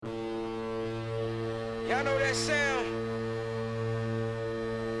Y'all know that sound?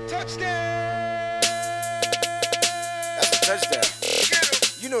 Touchdown! That's a touchdown.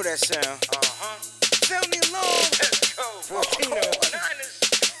 You know that sound. Sound the alarm. Let's go. Fortino.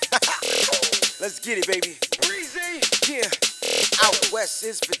 Let's get it, baby. Breezy. Yeah. Out west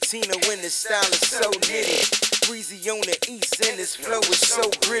is Patino when the style is so nitty. Breezy on the east and his flow is so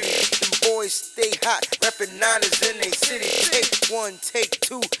gritty. Them boys stay hot, reppin' Niners in they city. Take one, take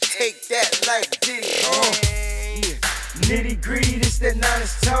two, take that like Diddy. Yeah. Nitty gritty, this that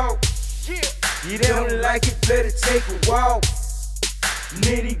Niners talk. You don't like it, better take a walk.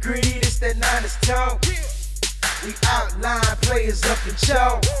 Nitty gritty, this that Niners talk. We outline players up in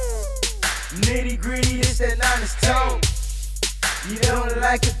chalk. Nitty gritty, this that Niners talk. You don't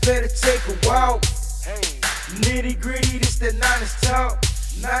like it, better take a walk. Nitty gritty, this that Niners talk.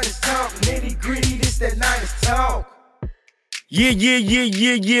 Niners talk, nitty gritty, this that Niners talk.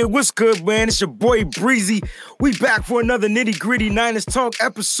 Yeah. What's good, man? It's your boy Breezy. We back for another nitty gritty Niners talk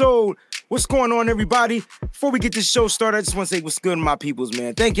episode. What's going on, everybody? Before we get this show started, I just want to say what's good, my peoples,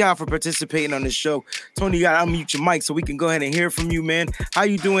 man. Thank y'all for participating on this show. Tony, you gotta unmute your mic so we can go ahead and hear from you, man. How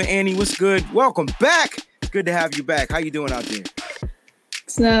you doing, Annie? What's good? Welcome back. It's good to have you back. How you doing out there?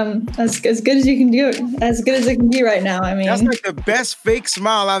 It's as good as you can do, as good as it can be right now. I mean, that's like the best fake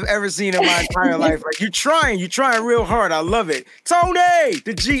smile I've ever seen in my entire life. Like you're trying real hard. I love it. Tony,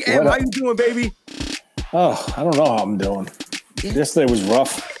 the GM, how you doing, baby? Oh, I don't know how I'm doing. Yesterday was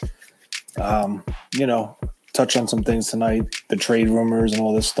rough. Touch on some things tonight, the trade rumors and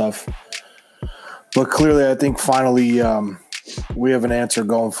all this stuff. But clearly, I think finally we have an answer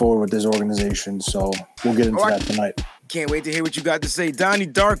going forward with this organization. So we'll get into that tonight. Can't wait to hear what you got to say. Donnie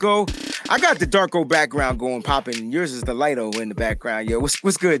Darko. I got the Darko background going, popping. Yours is the Lighto in the background. Yo,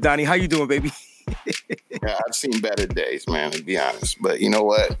 what's good, Donnie? How you doing, baby? Yeah, I've seen better days, man, to be honest. But you know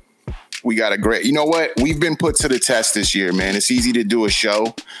what? We got a great, you know what? We've been put to the test this year, man. It's easy to do a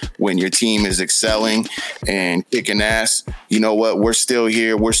show when your team is excelling and kicking ass. You know what? We're still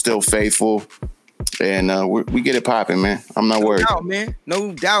here. We're still faithful. And we get it popping, man. I'm not worried. No doubt, man.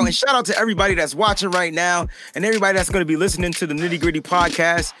 No doubt. And shout out to everybody that's watching right now and everybody that's going to be listening to the Nitty Gritty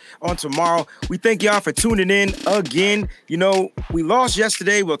podcast on tomorrow. We thank y'all for tuning in again. You know, we lost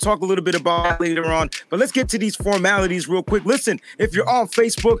yesterday. We'll talk a little bit about that later on. But let's get to these formalities real quick. Listen, if you're on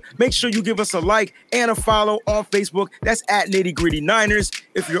Facebook, make sure you give us a like and a follow on Facebook. That's at Nitty Gritty Niners.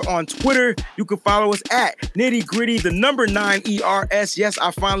 If you're on Twitter, you can follow us at Nitty Gritty, the number 9 ERS. Yes, I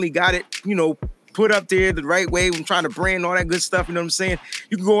finally got it, put up there the right way. I'm trying to brand all that good stuff. You know what I'm saying?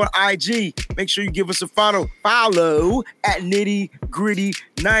 You can go on IG. Make sure you give us a follow at Nitty Gritty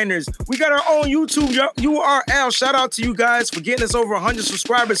Niners. We got our own YouTube URL. Shout out to you guys for getting us over 100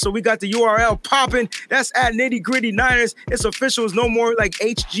 subscribers. So we got the URL popping. That's at Nitty Gritty Niners. It's official. It's no more like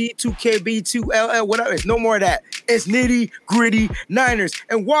HG2KB2LL, whatever. It's no more of that. It's Nitty Gritty Niners.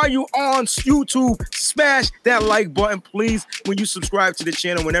 And while you on YouTube, smash that like button, please. When you subscribe to the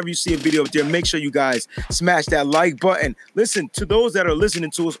channel, whenever you see a video up there, make sure you guys smash that like button. Listen, to those that are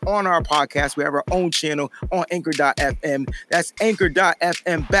listening to us on our podcast, we have our own channel on anchor.fm. That's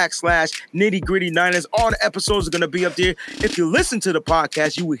anchor.fm/Nitty Gritty Niners. All the episodes are going to be up there. If you listen to the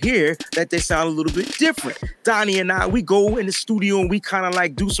podcast, you will hear that they sound a little bit different. Donnie and I, we go in the studio and we kind of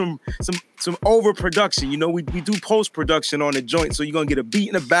like do some overproduction. We do post-production on the joint, so you're going to get a beat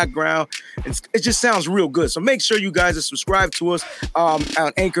in the background. It just sounds real good. So make sure you guys are subscribed to us on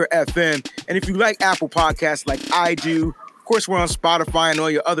Anchor FM. And if you like Apple Podcasts like I do, of course, we're on Spotify and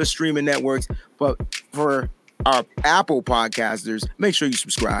all your other streaming networks. But for our Apple podcasters, make sure you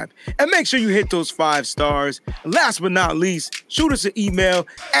subscribe. And make sure you hit those 5 stars. And last but not least, shoot us an email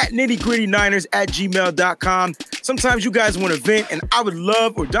at nittygrittyniners@gmail.com. Sometimes you guys want to vent, and I would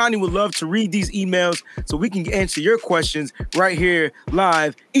love, or Donnie would love, to read these emails so we can answer your questions right here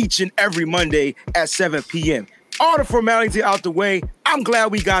live each and every Monday at 7 p.m. All the formalities out the way. I'm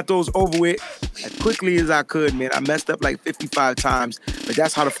glad we got those over with as quickly as I could, man. I messed up like 55 times, but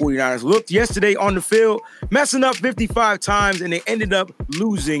that's how the 49ers looked yesterday on the field, messing up 55 times, and they ended up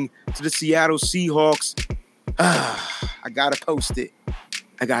losing to the Seattle Seahawks. I gotta post it,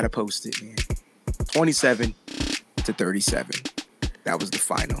 man. 27-37. That was the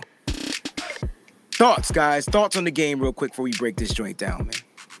final. Thoughts, guys? Thoughts on the game real quick before we break this joint down, man.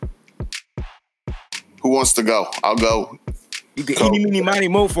 Who wants to go? I'll go. You can eeny, meeny, miny,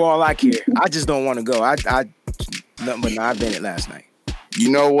 mo for all I care. I just don't want to go. Nothing but I've been it last night.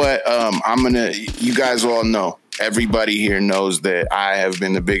 You know what? You guys all know. Everybody here knows that I have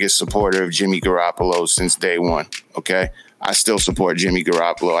been the biggest supporter of Jimmy Garoppolo since day one. Okay? I still support Jimmy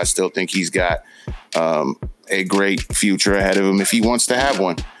Garoppolo. I still think he's got a great future ahead of him if he wants to have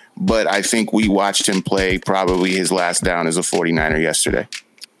one. but I think we watched him play probably his last down as a 49er yesterday.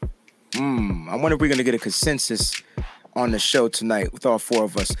 I wonder if we're going to get a consensus on the show tonight with all four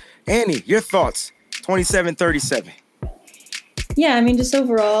of us. Annie, your thoughts? 27-37. Yeah, I mean, just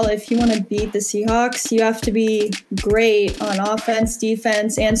overall, if you want to beat the Seahawks, you have to be great on offense,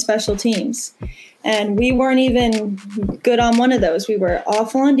 defense, and special teams. And we weren't even good on one of those. We were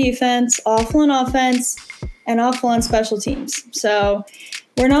awful on defense, awful on offense, and awful on special teams. So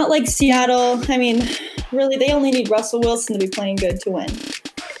we're not like Seattle. I mean, really, they only need Russell Wilson to be playing good to win.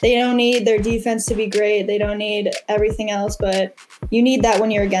 They don't need their defense to be great. They don't need everything else, but you need that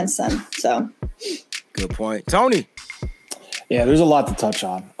when you're against them. So, good point. Tony. Yeah, there's a lot to touch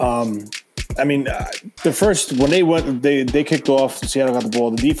on. I mean, the first, when they kicked off, Seattle got the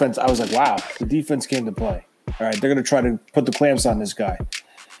ball, the defense, I was like, wow, the defense came to play. All right, they're going to try to put the clamps on this guy.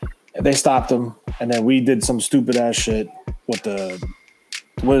 They stopped him, and then we did some stupid-ass shit with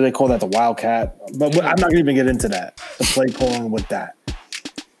what do they call that, the Wildcat? But I'm not going to even get into that, the play calling with that.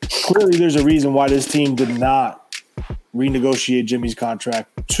 Clearly, there's a reason why this team did not renegotiate Jimmy's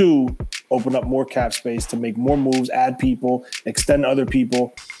contract to open up more cap space, to make more moves, add people, extend other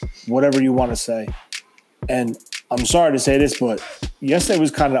people, whatever you want to say. And I'm sorry to say this, but yesterday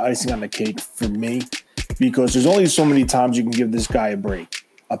was kind of icing on the cake for me because there's only so many times you can give this guy a break,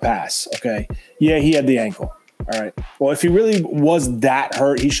 a pass, okay? Yeah, he had the ankle, all right? Well, if he really was that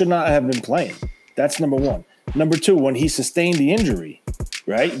hurt, he should not have been playing. That's number one. Number two, when he sustained the injury,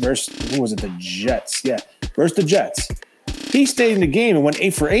 right, versus, who was it, the Jets? Yeah, versus the Jets. He stayed in the game and went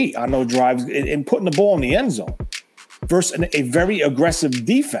 8 for 8 on those drives and putting the ball in the end zone versus a very aggressive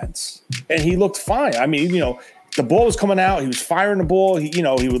defense. And he looked fine. I mean, the ball was coming out. He was firing the ball. He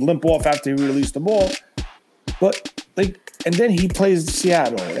would limp off after he released the ball. But, and then he plays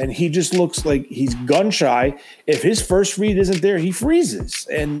Seattle, and he just looks like he's gun shy. If his first read isn't there, he freezes.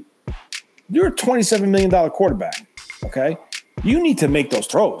 And you're a $27 million quarterback, okay? You need to make those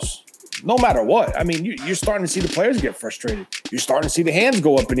throws. No matter what. I mean, you're starting to see the players get frustrated. You're starting to see the hands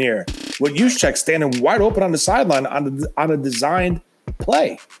go up in the air. With Juszczyk standing wide open on the sideline on a designed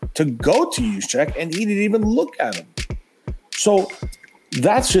play to go to Juszczyk, and he didn't even look at him. So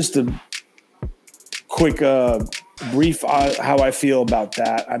that's just a quick brief how I feel about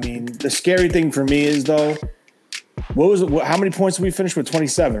that. I mean, the scary thing for me is, though, what was it? How many points did we finish with?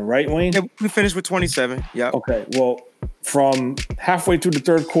 27, right, Wayne? Yeah, we finished with 27. Yeah. Okay. Well, from halfway through the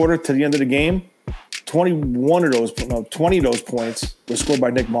third quarter to the end of the game, 20 of those points were scored by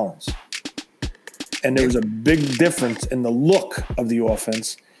Nick Mullins. And there was a big difference in the look of the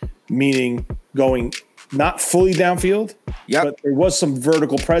offense, meaning going not fully downfield, but there was some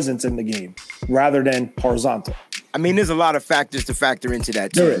vertical presence in the game rather than horizontal. I mean, there's a lot of factors to factor into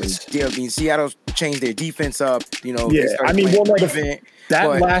that, too. There is. I mean, Seattle's changed their defense up. Yeah, I mean,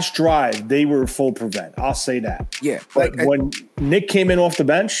 last drive, they were full prevent. I'll say that. Yeah. But when Nick came in off the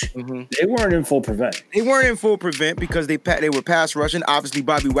bench, they weren't in full prevent. They weren't in full prevent because they were pass rushing. Obviously,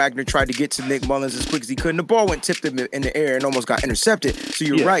 Bobby Wagner tried to get to Nick Mullins as quick as he could, and the ball tipped him in the air and almost got intercepted. So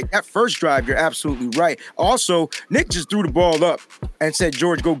you're right. That first drive, you're absolutely right. Also, Nick just threw the ball up and said,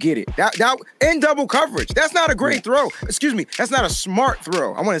 George, go get it. That in double coverage. That's not a great throw. Excuse me. That's not a smart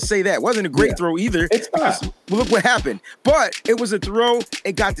throw. I want to say that. It wasn't a great throw either. It's not. Well, look what happened. But it was a throw.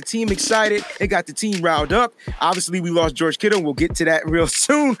 It got the team excited. It got the team riled up. Obviously, we lost George Kittle. We'll get to that real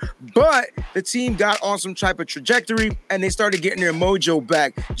soon. But the team got on some type of trajectory, and they started getting their mojo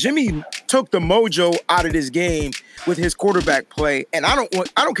back. Jimmy took the mojo out of this game with his quarterback play, and I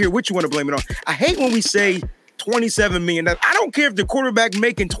don't care what you want to blame it on. I hate when we say $27 million. I don't care if the quarterback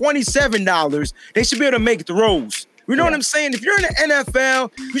making $27. They should be able to make throws. You know what I'm saying? If you're in the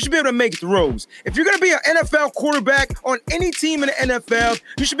NFL, you should be able to make throws. If you're going to be an NFL quarterback on any team in the NFL,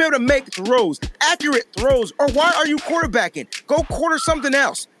 you should be able to make throws, accurate throws. Or why are you quarterbacking? Go quarter something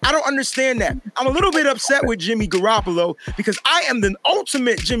else. I don't understand that. I'm a little bit upset with Jimmy Garoppolo because I am the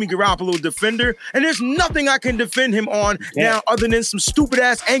ultimate Jimmy Garoppolo defender, and there's nothing I can defend him on now other than some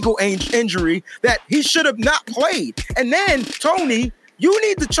stupid-ass ankle injury that he should have not played. And then, Tony, you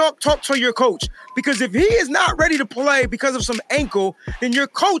need to talk to your coach, because if he is not ready to play because of some ankle, then your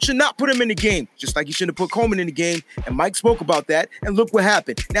coach should not put him in the game, just like you shouldn't have put Coleman in the game. And Mike spoke about that, and look what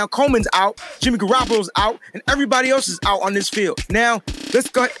happened. Now Coleman's out, Jimmy Garoppolo's out, and everybody else is out on this field. Now, let's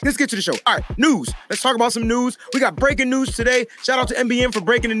get to the show. All right, news. Let's talk about some news. We got breaking news today. Shout out to NBN for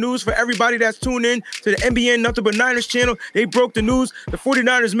breaking the news. For everybody that's tuned in to the NBN Nothing But Niners channel, they broke the news. The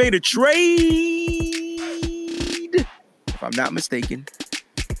 49ers made a trade, if I'm not mistaken,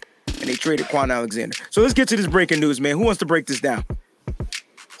 and they traded Quan Alexander. So let's get to this breaking news, man. Who wants to break this down?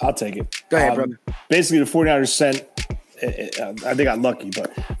 I'll take it. Go ahead, brother. Basically, the 49ers sent they got lucky.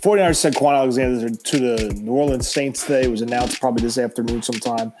 But 49ers sent Quan Alexander to the New Orleans Saints today. It was announced probably this afternoon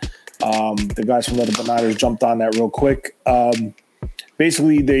sometime. The guys from the Niners jumped on that real quick.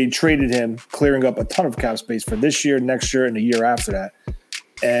 Basically, they traded him, clearing up a ton of cap space for this year, next year, and the year after that.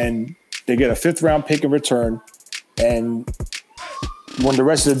 And they get a 5th-round pick in return. And when the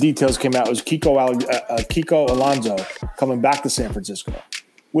rest of the details came out, it was Kiko Alonso coming back to San Francisco,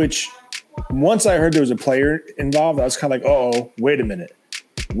 which once I heard there was a player involved, I was kind of like, oh, wait a minute.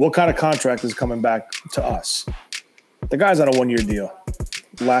 What kind of contract is coming back to us? The guy's on a 1-year deal.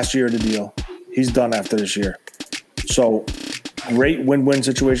 Last year of the deal. He's done after this year. So great win-win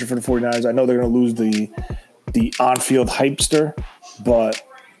situation for the 49ers. I know they're going to lose the on-field hypester, but,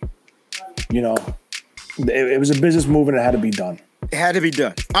 it was a business move and it had to be done. It had to be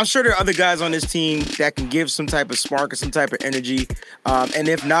done. I'm sure there are other guys on this team that can give some type of spark or some type of energy. And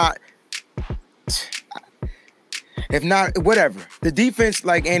if not, whatever. The defense,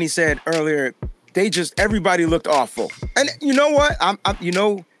 like Andy said earlier, everybody looked awful. And you know what?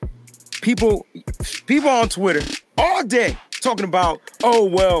 People on Twitter all day talking about, oh,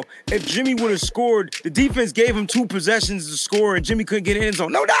 well, if Jimmy would have scored, the defense gave him 2 possessions to score and Jimmy couldn't get in the end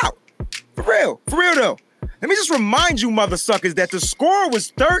zone. No doubt. For real though. Let me just remind you, mother suckers, that the score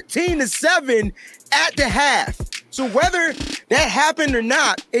was 13-7 at the half. So whether that happened or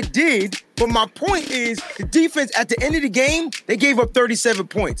not, it did. But my point is, the defense at the end of the game, they gave up 37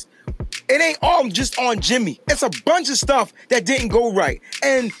 points. It ain't all just on Jimmy. It's a bunch of stuff that didn't go right.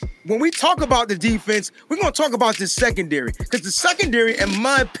 And when we talk about the defense, we're going to talk about the secondary. Because the secondary, in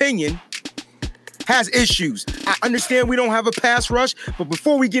my opinion, has issues. I understand we don't have a pass rush, but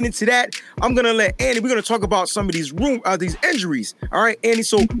before we get into that, I'm going to let Andy, we're going to talk about some of these injuries. All right, Andy,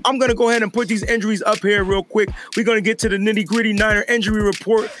 so I'm going to go ahead and put these injuries up here real quick. We're going to get to the nitty-gritty Niner injury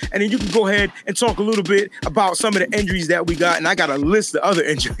report, and then you can go ahead and talk a little bit about some of the injuries that we got, and I got a list of other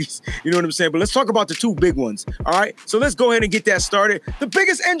injuries. You know what I'm saying? But let's talk about the 2 big ones. All right, so let's go ahead and get that started. The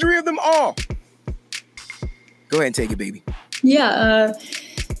biggest injury of them all. Go ahead and take it, baby. Yeah,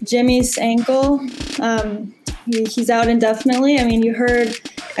 Jimmy's ankle, he's out indefinitely. I mean, you heard,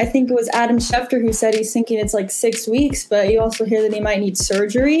 I think it was Adam Schefter who said he's thinking it's like 6 weeks, but you also hear that he might need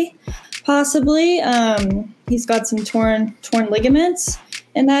surgery, possibly. He's got some torn ligaments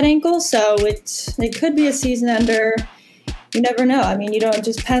in that ankle, so it could be a season ender. You never know. I mean,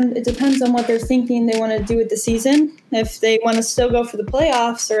 it depends on what they're thinking they want to do with the season, if they want to still go for the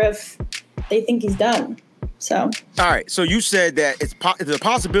playoffs or if they think he's done. So, all right. So you said that it's a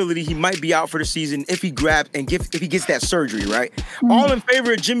possibility he might be out for the season if he if he gets that surgery, right? Mm-hmm. All in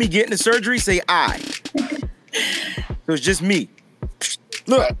favor of Jimmy getting the surgery, say aye. So it's just me.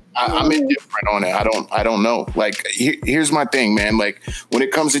 Look, I'm indifferent on it. I don't know. Like, here's my thing, man. Like, when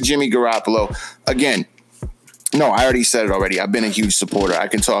it comes to Jimmy Garoppolo, again. No, I already said it already. I've been a huge supporter. I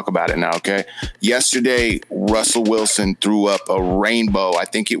can talk about it now, okay? Yesterday, Russell Wilson threw up a rainbow. I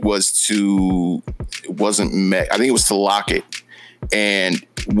think it was to Lockett. And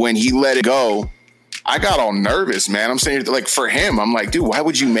when he let it go, I got all nervous, man. I'm saying, like, for him, I'm like, dude, why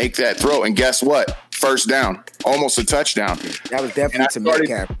would you make that throw? And guess what? First down. Almost a touchdown. That was definitely to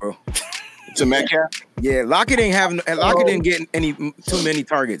Metcalf, bro. To Metcalf? Yeah, Lockett didn't get too many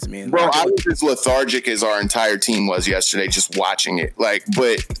targets, man. Bro, I was as lethargic as our entire team was yesterday just watching it.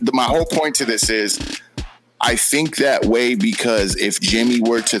 My whole point to this is I think that way because if Jimmy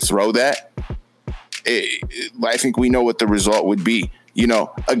were to throw that, I think we know what the result would be.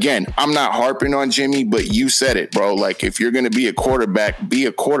 Again, I'm not harping on Jimmy, but you said it, bro. Like, if you're going to be a quarterback, be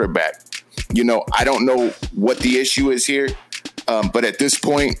a quarterback. I don't know what the issue is here, but at this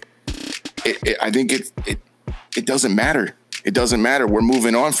point, I think it doesn't matter. It doesn't matter. We're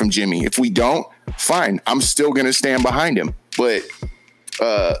moving on from Jimmy. If we don't, fine. I'm still going to stand behind him. But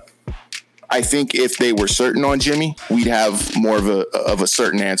I think if they were certain on Jimmy, we'd have more of a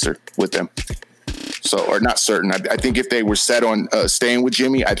certain answer with them. So, or not certain. I think if they were set on staying with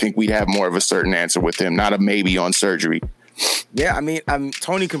Jimmy, I think we'd have more of a certain answer with him, not a maybe on surgery. Yeah, I mean,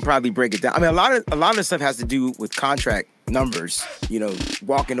 Tony can probably break it down. I mean, a lot of stuff has to do with contract numbers,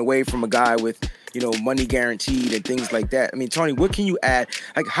 walking away from a guy with, money guaranteed and things like that. I mean, Tony, what can you add?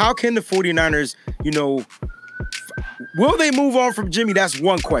 Like, how can the 49ers, will they move on from Jimmy? That's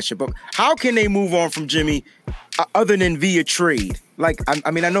one question. But how can they move on from Jimmy other than via trade? Like, I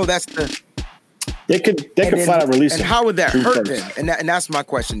mean, I know that's the... They could flat out release him. And how would that hurt them? And that's my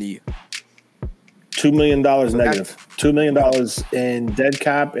question to you. $2 million negative. $2 million in dead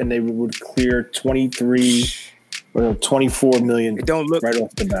cap, and they would clear 23 or 24 million. It don't look right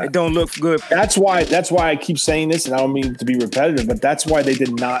off the bat. It don't look good. That's why I keep saying this, and I don't mean to be repetitive, but that's why they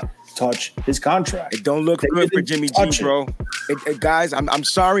did not touch his contract. It don't look good for Jimmy G, bro. Guys, I'm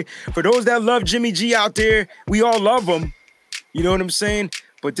sorry. For those that love Jimmy G out there, we all love him. You know what I'm saying?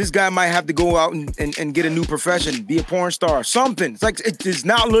 But this guy might have to go out and get a new profession, be a porn star, something. It's like it is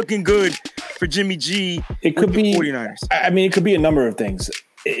not looking good for Jimmy G. It could be 49ers. I mean, it could be a number of things.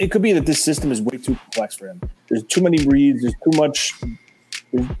 It could be that this system is way too complex for him. There's too many reads. There's too much.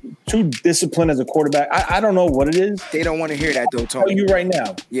 There's too disciplined as a quarterback. I don't know what it is. They don't want to hear that, though, Tony. I'll tell you right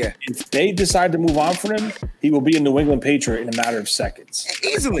now. Yeah. If they decide to move on from him, he will be a New England Patriot in a matter of seconds.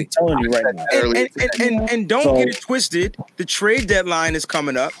 Easily. I'm telling you right now. And don't get it twisted. The trade deadline is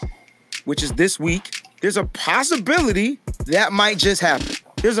coming up, which is this week. There's a possibility that might just happen.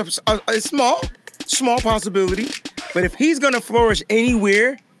 There's a small possibility. But if he's going to flourish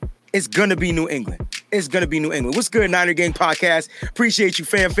anywhere, it's going to be New England. It's going to be New England. What's good, Niner Gang Podcast? Appreciate you,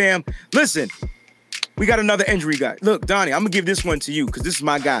 fam. Listen, we got another injury guy. Look, Donnie, I'm going to give this one to you because this is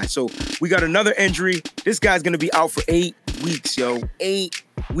my guy. So we got another injury. This guy's going to be out for 8 weeks, yo. 8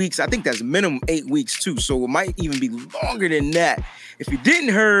 weeks. I think that's minimum 8 weeks, too. So it might even be longer than that. If you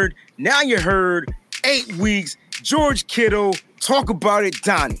didn't heard, now you heard. 8 weeks. George Kittle. Talk about it,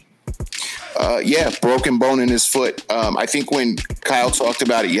 Donnie. Broken bone in his foot. I think when Kyle talked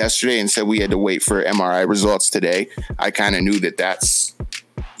about it yesterday and said we had to wait for MRI results today, I kind of knew that's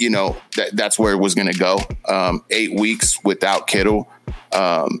where it was going to go. 8 weeks without Kittle.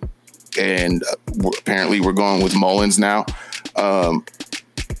 And apparently we're going with Mullins now.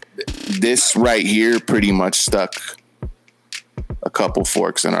 This right here pretty much stuck a couple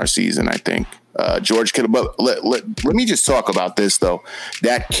forks in our season, I think. George Kittle, but let me just talk about this, though.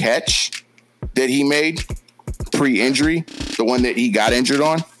 That catch that he made pre-injury, the one that he got injured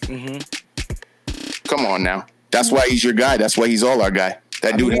on, Come on now. That's why he's your guy. That's why he's all our guy.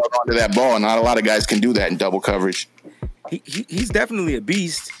 That dude held onto that ball, and not a lot of guys can do that in double coverage. He's definitely a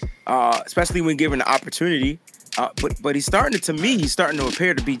beast, especially when given the opportunity. But he's starting to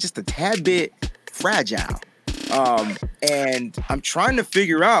appear to be just a tad bit fragile. And I'm trying to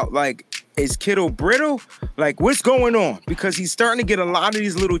figure out, like, is Kittle brittle? Like, what's going on? Because he's starting to get a lot of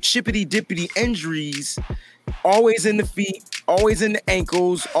these little chippity-dippity injuries, always in the feet, always in the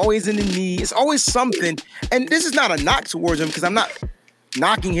ankles, always in the knee. It's always something. And this is not a knock towards him because I'm not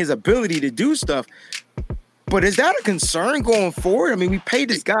knocking his ability to do stuff. But is that a concern going forward? I mean, we paid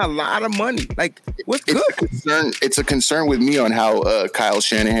this guy a lot of money. Like, what's good? It's a concern with me on how Kyle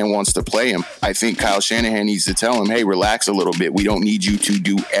Shanahan wants to play him. I think Kyle Shanahan needs to tell him, hey, relax a little bit. We don't need you to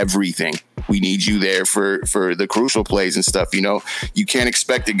do everything. We need you there for the crucial plays and stuff. You know, you can't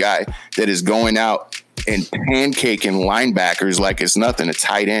expect a guy that is going out and pancaking linebackers like it's nothing, a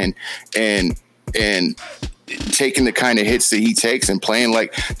tight end, and taking the kind of hits that he takes and playing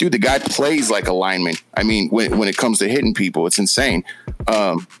like, dude, the guy plays like a lineman. I mean, when it comes to hitting people, it's insane.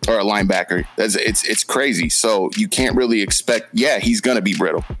 Or a linebacker, it's crazy. So you can't really expect. Yeah, he's gonna be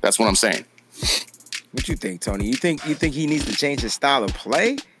brittle. That's what I'm saying. What you think, Tony? You think he needs to change his style of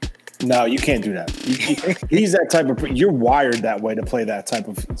play? No, you can't do that. He's that type of. You're wired that way to play that type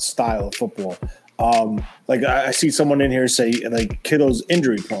of style of football. Like I see someone in here say like Kittle's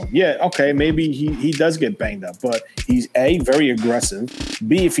injury prone. Yeah, okay, maybe he does get banged up, but he's A, very aggressive.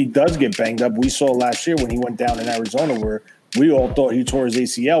 B, if he does get banged up, we saw last year when he went down in Arizona where we all thought he tore his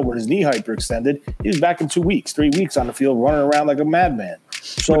ACL when his knee hyperextended. He was back in 2 weeks, 3 weeks on the field running around like a madman.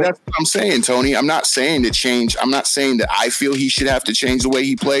 So that's what I'm saying, Tony. I'm not saying to change. I'm not saying that I feel he should have to change the way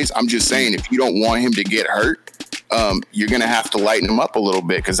he plays. I'm just saying if you don't want him to get hurt, you're going to have to lighten him up a little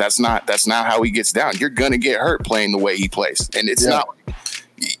bit because that's not how he gets down. You're going to get hurt playing the way he plays. And it's not,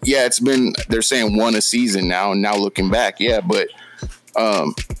 it's been, they're saying 1 a season now, and now looking back. Yeah. But,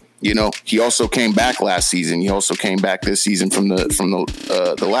 he also came back last season. He also came back this season from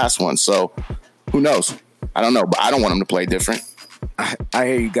the last one. So who knows? I don't know, but I don't want him to play different. I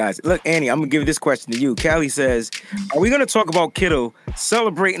hear you guys. Look, Annie, I'm going to give this question to you. Callie says, are we going to talk about Kittle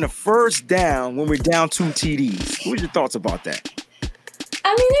celebrating a first down when we're down 2 TDs? What are your thoughts about that?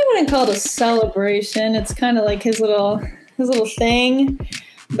 I mean, I wouldn't call it a celebration. It's kind of like his little thing.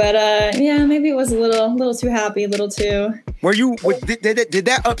 But, maybe it was a little too happy, a little too. Were you, did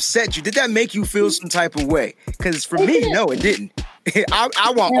that upset you? Did that make you feel some type of way? Because for me, no, it didn't.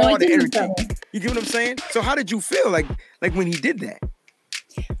 I want all the energy. You get what I'm saying? So how did you feel like when he did that?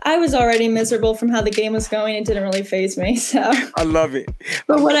 I was already miserable from how the game was going. It didn't really faze me. So I love it.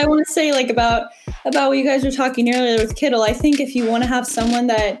 But what I want to say, like about what you guys were talking earlier with Kittle, I think if you want to have someone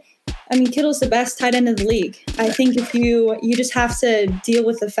Kittle's the best tight end in the league. I think if you just have to deal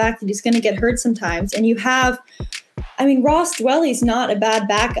with the fact that he's going to get hurt sometimes, and you have. Ross Dwelly's not a bad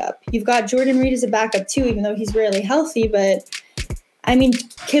backup. You've got Jordan Reed as a backup too, even though he's rarely healthy. But I mean,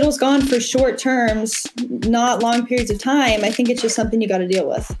 Kittle's gone for short terms, not long periods of time. I think it's just something you got to deal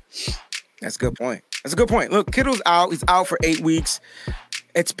with. That's a good point. Look, Kittle's out. He's out for 8 weeks.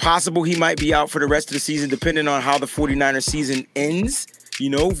 It's possible he might be out for the rest of the season, depending on how the 49ers season ends. You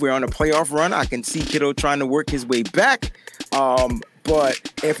know, if we're on a playoff run, I can see Kittle trying to work his way back. But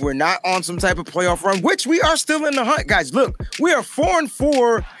if we're not on some type of playoff run, which we are still in the hunt, guys, look, we are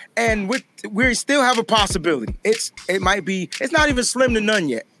 4-4, and we still have a possibility. It's not even slim to none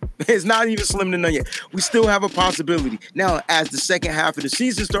yet. It's not even slim to none yet. We still have a possibility. Now, as the second half of the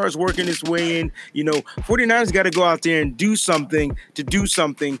season starts working its way in, 49ers got to go out there and do something, to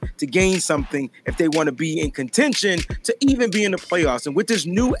gain something if they want to be in contention to even be in the playoffs. And with this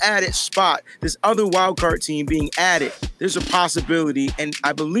new added spot, this other wildcard team being added, there's a possibility, and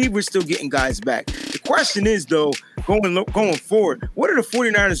I believe we're still getting guys back. The question is, though, going forward, what are the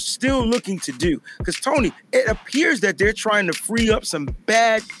 49ers still looking to do? Because, Tony, it appears that they're trying to free up some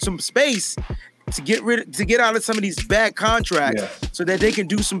space to get out of some of these bad contracts, so that they can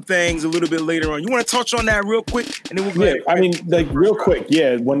do some things a little bit later on. You want to touch on that real quick, and then we'll go ahead. I mean, real quick.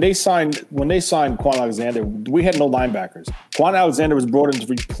 Yeah, when they signed Quan Alexander, we had no linebackers. Quan Alexander was brought in to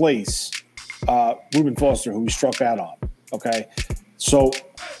replace Reuben Foster, who we struck out on. Okay, so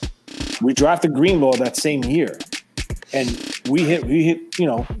we drafted Greenlaw that same year, and we hit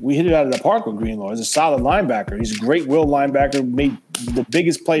it out of the park with Greenlaw. He's a solid linebacker. He's a great will linebacker. Made the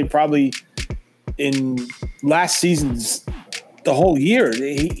biggest play probably in last season's the whole year.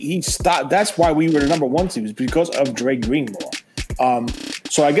 He stopped. That's why we were the number one team, was because of Dre Greenlaw.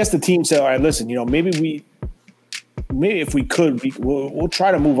 So I guess the team said, all right, listen, maybe if we could, we'll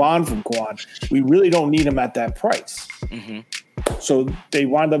try to move on from Quan. We really don't need him at that price. Mm-hmm. So they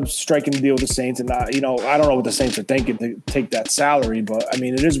wound up striking the deal with the Saints, and I don't know what the Saints are thinking to take that salary, but I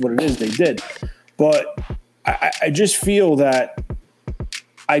mean, it is what it is. They did, but I just feel that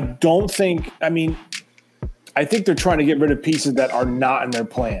I think they're trying to get rid of pieces that are not in their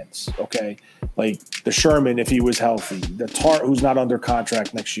plans. Okay, like the Sherman if he was healthy, the Tart who's not under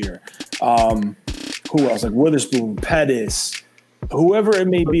contract next year. Who else? Like Witherspoon, Pettis. Whoever it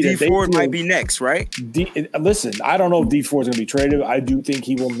may be, D Ford might be next, right? Listen, I don't know if D Ford is going to be traded. I do think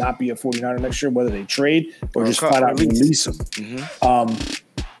he will not be a 49er next year, whether they trade or just flat out release him. Mm-hmm.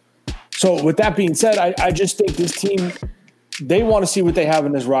 So with that being said, I just think this team, they want to see what they have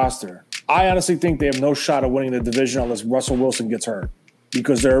in this roster. I honestly think they have no shot of winning the division unless Russell Wilson gets hurt,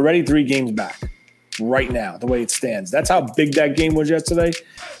 because they're already 3 games back right now, the way it stands. That's how big that game was yesterday,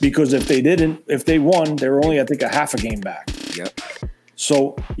 because if they won, they were only, I think, a half a game back. Yep.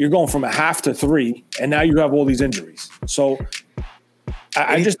 So you're going from a half to 3, and now you have all these injuries. So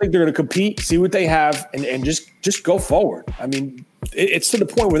I just think they're going to compete, see what they have, and just go forward. I mean, it's to the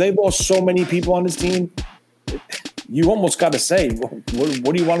point where they lost so many people on this team. You almost got to say,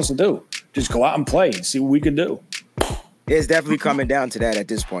 what do you want us to do? Just go out and play and see what we can do. It's definitely coming down to that at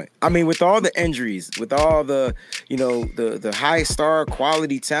this point. I mean, with all the injuries, with all the, the high star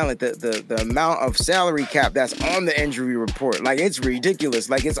quality talent, the amount of salary cap that's on the injury report, like, it's ridiculous.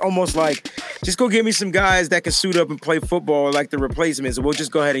 Like, it's almost like, just go get me some guys that can suit up and play football like the replacements, and we'll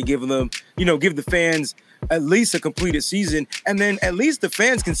just go ahead and give them, give the fans at least a completed season, and then at least the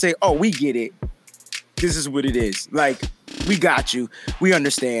fans can say, oh, we get it. This is what it is. Like, we got you. We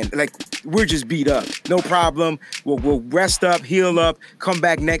understand. Like, we're just beat up. No problem. We'll rest up, heal up, come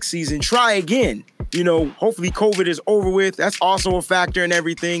back next season, try again. Hopefully COVID is over with. That's also a factor in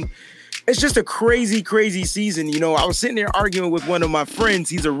everything. It's just a crazy, crazy season. I was sitting there arguing with one of my friends.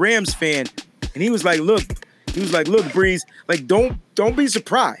 He's a Rams fan. And he was like, look, Breeze, like, don't be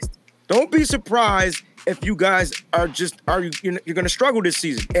surprised. Don't be surprised if you guys you're going to struggle this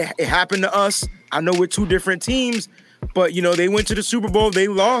season. It happened to us. I know we're 2 different teams, but, they went to the Super Bowl, they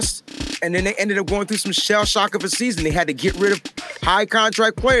lost, and then they ended up going through some shell shock of a season. They had to get rid of high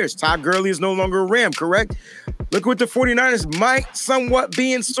contract players. Todd Gurley is no longer a Ram, correct? Look what the 49ers might somewhat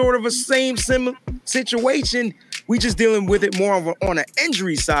be in sort of a similar situation. We just dealing with it more on an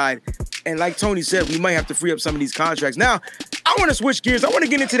injury side. And like Tony said, we might have to free up some of these contracts. Now, I want to switch gears. I want to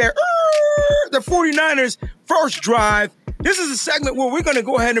get into that. The 49ers first drive. This is a segment where we're going to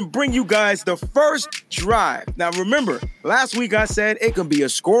go ahead and bring you guys the first drive. Now, remember, last week I said it can be a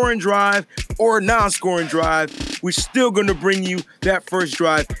scoring drive or a non-scoring drive. We're still going to bring you that first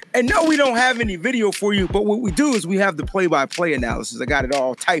drive. And no, we don't have any video for you, but what we do is we have the play-by-play analysis. I got it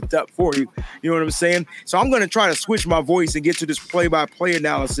all typed up for you. You know what I'm saying? So I'm going to try to switch my voice and get to this play-by-play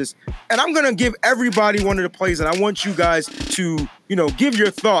analysis. And I'm going to give everybody one of the plays, and I want you guys to, give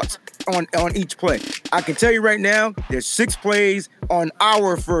your thoughts on each play. I can tell you right now, there's 6 plays on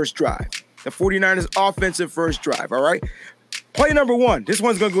our first drive. The 49ers offensive first drive, all right? Play number 1. This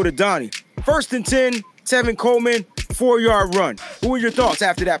one's going to go to Donnie. 1st and 10, Tevin Coleman, 4-yard run. What were your thoughts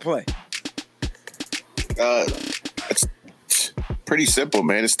after that play? It's pretty simple,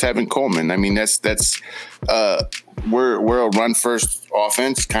 man. It's Tevin Coleman. I mean, that's we're a run first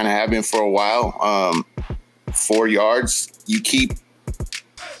offense, kind of have been for a while. 4 yards, you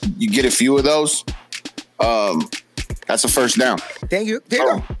get a few of those. That's a first down. Thank you. There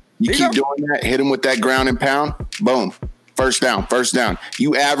you go. You keep doing that, hit him with that ground and pound, boom. First down.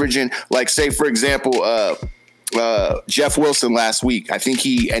 You averaging, like, say, for example, Jeff Wilson last week. I think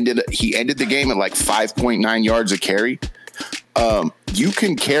he ended the game at like 5.9 yards a carry. You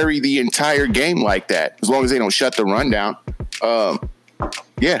can carry the entire game like that as long as they don't shut the run down.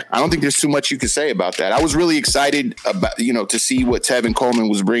 Yeah, I don't think there's too much you can say about that. I was really excited about, to see what Tevin Coleman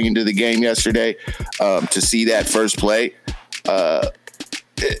was bringing to the game yesterday. To see that first play,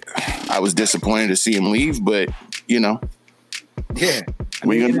 I was disappointed to see him leave, but Yeah. I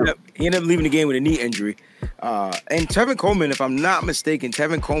mean, he ended up leaving the game with a knee injury. And Tevin Coleman, if I'm not mistaken,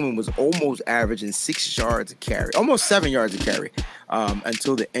 Tevin Coleman was almost averaging 6 yards a carry, almost 7 yards a carry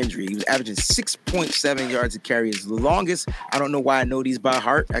until the injury. He was averaging 6.7 yards a carry. His longest, I don't know why I know these by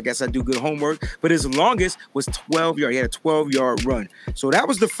heart. I guess I do good homework. But his longest was 12 yards. He had a 12-yard run. So that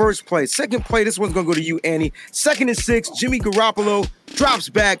was the first play. Second play, this one's going to go to you, Annie. 2nd and 6, Jimmy Garoppolo drops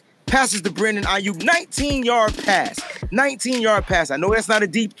back. Passes to Brandon Ayuk, 19-yard pass. 19-yard pass. I know that's not a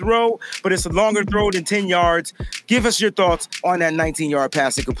deep throw, but it's a longer throw than 10 yards. Give us your thoughts on that 19-yard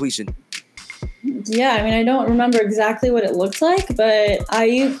pass and completion. Yeah, I mean, I don't remember exactly what it looked like, but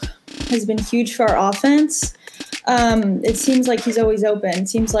Ayuk has been huge for our offense. It seems like he's always open. It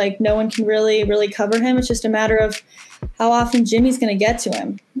seems like no one can really cover him. It's just a matter of how often Jimmy's going to get to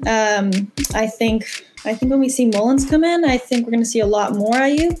him. I think when we see Mullins come in, I think we're going to see a lot more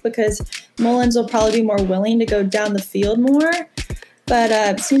Ayuk because Mullins will probably be more willing to go down the field more. But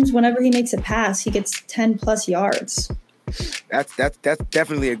it seems whenever he makes a pass, he gets 10-plus yards. That's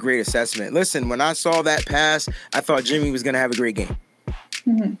definitely a great assessment. Listen, when I saw that pass, I thought Jimmy was going to have a great game.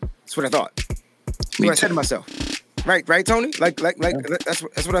 Mm-hmm. That's what I thought. That's what I said to myself. Right, Tony? Like that's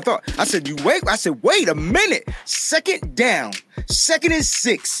what I thought. I said, wait a minute. 2nd down, 2nd and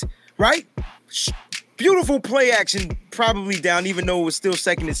 6, right? Beautiful play action, probably down, even though it was still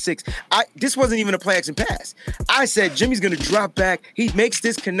 2nd and 6. This wasn't even a play action pass. I said Jimmy's going to drop back. He makes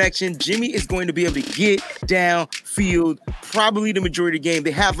this connection. Jimmy is going to be able to get downfield probably the majority of the game.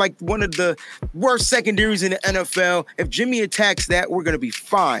 They have like one of the worst secondaries in the NFL. If Jimmy attacks that, we're going to be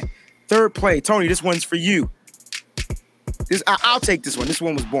fine. 3rd play. Tony, this one's for you. I'll take this one. This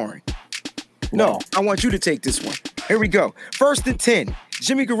one was boring. No, I want you to take this one. Here we go. 1st and 10.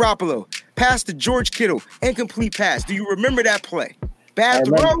 Jimmy Garoppolo. Pass to George Kittle. Incomplete pass. Do you remember that play? Bad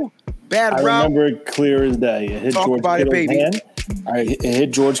throw? Bad route? I remember it clear as day. It hit George Kittle's hand. It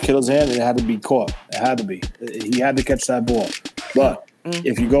hit George Kittle's hand, and it had to be caught. It had to be. He had to catch that ball. But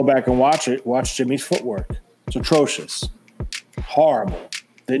if you go back and watch Jimmy's footwork. It's atrocious. Horrible.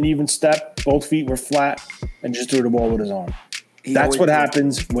 Didn't even step. Both feet were flat and just threw the ball with his arm. That's what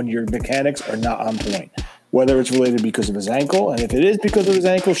happens when your mechanics are not on point. Whether it's related because of his ankle, and if it is because of his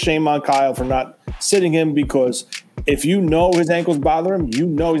ankle, shame on Kyle for not sitting him, because if you know his ankle's bothering him, you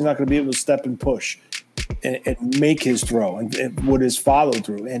know he's not going to be able to step and push and make his throw and with his follow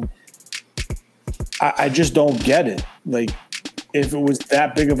through. And I just don't get it. Like, if it was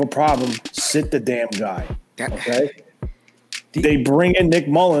that big of a problem, sit the damn guy. Okay? They bring in Nick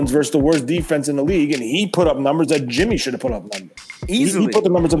Mullins versus the worst defense in the league, and he put up numbers that Jimmy should have put up numbers. Easily. He put the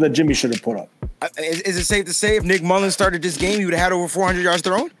numbers up that Jimmy should have put up. Is it safe to say if Nick Mullins started this game, he would have had over 400 yards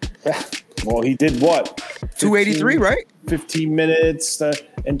thrown? Well, he did what? 283, right? 15 minutes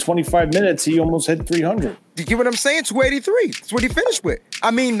and 25 minutes, he almost hit 300. Do you get what I'm saying? 283. That's what he finished with.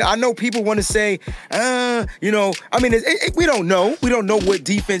 I mean, I know people want to say, we don't know. We don't know what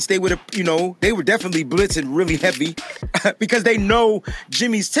defense they would have, they were definitely blitzing really heavy because they know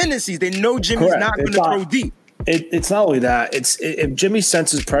Jimmy's tendencies. They know Jimmy's not going to throw deep. It's not only that. It's if Jimmy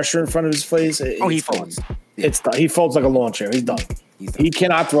senses pressure in front of his face, he folds. He folds like a lawn chair. He's done. He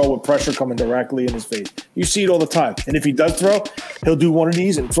cannot throw with pressure coming directly in his face. You see it all the time. And if he does throw, he'll do one of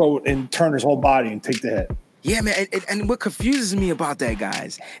these and throw it and turn his whole body and take the hit. Yeah, man. And what confuses me about that,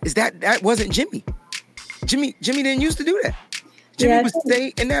 guys, is that wasn't Jimmy. Jimmy didn't used to do that. Jimmy would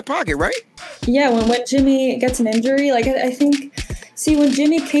stay in that pocket, right? Yeah, when Jimmy gets an injury, like I think, when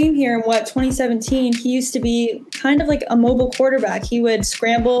Jimmy came here in 2017, he used to be kind of like a mobile quarterback. He would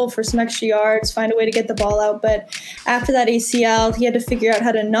scramble for some extra yards, find a way to get the ball out. But after that ACL, he had to figure out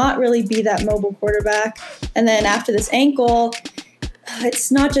how to not really be that mobile quarterback. And then after this ankle,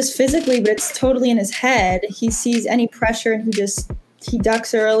 it's not just physically, but it's totally in his head. He sees any pressure and he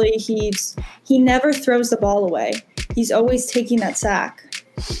ducks early. He never throws the ball away. He's always taking that sack.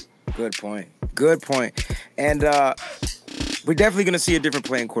 Good point. And we're definitely going to see a different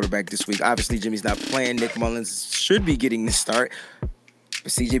playing quarterback this week. Obviously, Jimmy's not playing. Nick Mullins should be getting the start.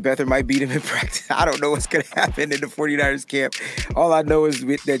 But C.J. Beathard might beat him in practice. I don't know what's going to happen in the 49ers camp. All I know is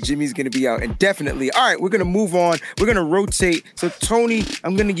that Jimmy's going to be out indefinitely. All right, we're going to move on. We're going to rotate. So, Tony,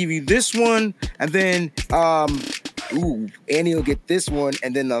 I'm going to give you this one. And then, Annie will get this one.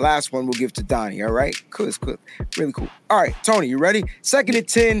 And then the last one we'll give to Donnie. All right? Cool. Really cool. All right, Tony, you ready? 2nd and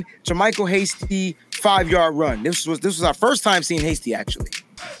 10, JaMycal Hasty, 5-yard run. This was our first time seeing Hasty, actually.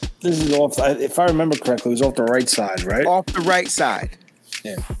 This is off, if I remember correctly, it was off the right side, right? Off the right side.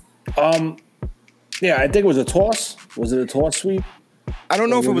 Yeah. I think it was a toss. Was it a toss sweep? I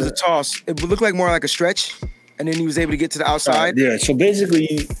don't know if it was a toss. It looked like more like a stretch, and then he was able to get to the outside. Yeah, so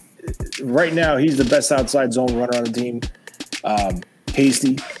basically, right now, he's the best outside zone runner on the team.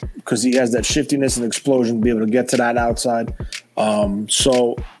 Hasty, because he has that shiftiness and explosion to be able to get to that outside.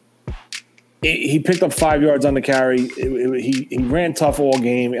 He picked up 5 yards on the carry. He ran tough all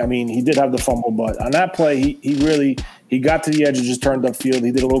game. I mean, he did have the fumble, but on that play, he got to the edge and just turned upfield.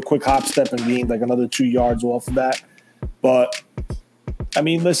 He did a little quick hop step and gained like another 2 yards off of that. But, I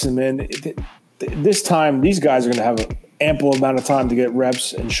mean, listen, man, this time these guys are going to have an ample amount of time to get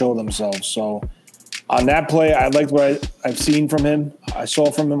reps and show themselves. So on that play, I liked what I've seen from him. I saw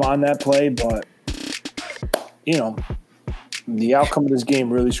from him on that play, but, the outcome of this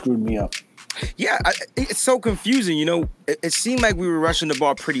game really screwed me up. Yeah, it's so confusing. It seemed like we were rushing the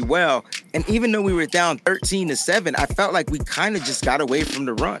ball pretty well. And even though we were down 13-7, I felt like we kind of just got away from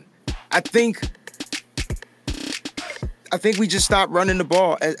the run. I think we just stopped running the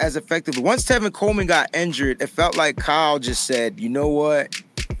ball as effectively. Once Tevin Coleman got injured, it felt like Kyle just said, you know what?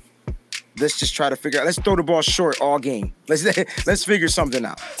 Let's just try to figure out. Let's throw the ball short all game. Let's figure something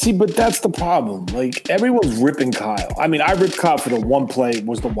out. See, but that's the problem. Like, everyone's ripping Kyle. I mean, I ripped Kyle for the one play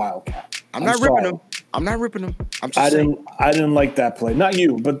was the Wildcat. I'm not ripping him. I'm just saying. I didn't like that play. Not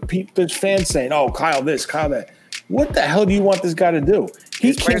you, but there's fans saying, "Oh, Kyle this, Kyle that." What the hell do you want this guy to do?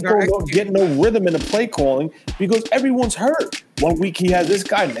 He can't get no rhythm in the play calling because everyone's hurt. One week he has this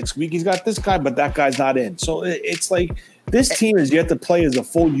guy, next week he's got this guy, but that guy's not in. So it's like this team is yet to play as a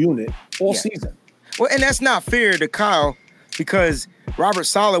full unit all season. Well, and that's not fair to Kyle because Robert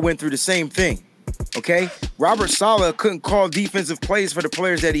Saleh went through the same thing. Okay? Robert Saleh couldn't call defensive plays for the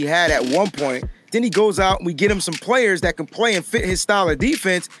players that he had at one point. Then he goes out and we get him some players that can play and fit his style of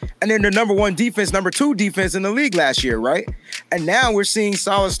defense. And then the number 1 defense, number 2 defense in the league last year, right? And now we're seeing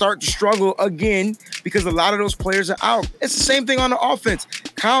Saleh start to struggle again because a lot of those players are out. It's the same thing on the offense.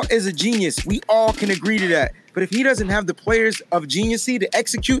 Kyle is a genius. We all can agree to that. But if he doesn't have the players of geniusy to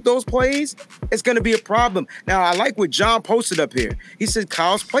execute those plays, it's going to be a problem. Now, I like what John posted up here. He said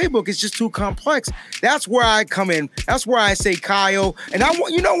Kyle's playbook is just too complex. That's where I come in. That's where I say Kyle. And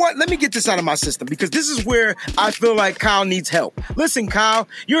you know what? Let me get this out of my system because this is where I feel like Kyle needs help. Listen, Kyle,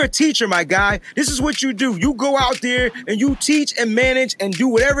 you're a teacher, my guy. This is what you do. You go out there and you teach and manage and do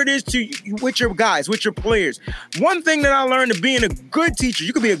whatever it is with your guys, with your players. One thing that I learned of being a good teacher,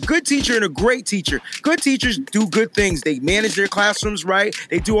 you can be a good teacher and a great teacher. Good teachers do good things. They manage their classrooms right.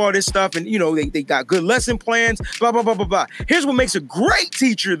 They do all this stuff and, they got good lesson plans, blah, blah, blah, blah, blah. Here's what makes a great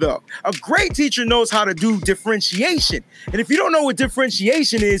teacher, though. A great teacher knows how to do differentiation. And if you don't know what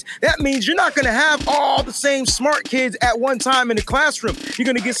differentiation is, that means you're not going to have all the same smart kids at one time in the classroom. You're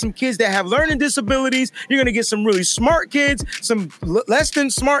going to get some kids that have learning disabilities. You're going to get some really smart kids, some less than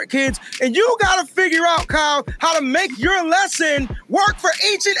smart kids. And you got to figure out, Kyle, how to make your lesson work for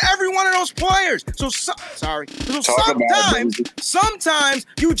each and every one of those players. Sometimes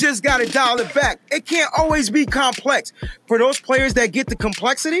you just got to dial it back. It can't always be complex. For those players that get the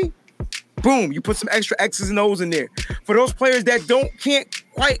complexity, boom, you put some extra X's and O's in there. For those players that can't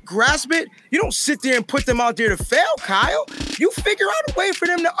quite grasp it, you don't sit there and put them out there to fail, Kyle. You figure out a way for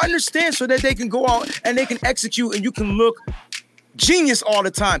them to understand so that they can go out and they can execute and you can look genius all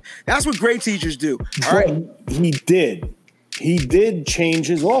the time. That's what great teachers do. All right. He did change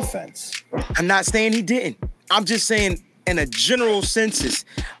his offense. I'm not saying he didn't. I'm just saying in a general census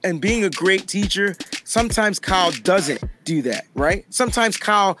and being a great teacher, sometimes Kyle doesn't do that, right? Sometimes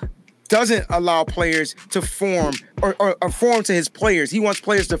Kyle doesn't allow players to form or form to his players. He wants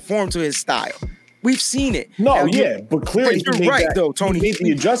players to form to his style. We've seen it. But clearly you're right, though, Tony. He made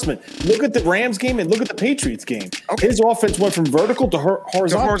the adjustment. Look at the Rams game and look at the Patriots game. Okay. His offense went from vertical to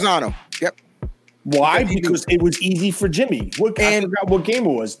horizontal. Yep. Why? Because it was easy for Jimmy. I forgot what game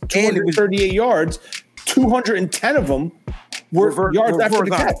it was. 238 yards, 210 of them were yards after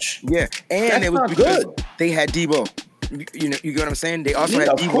the catch. Yeah, and That's it was not because good. they had Debo. You get what I'm saying? They also had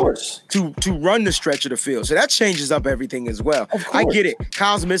Debo to run the stretch of the field. So that changes up everything as well. I get it.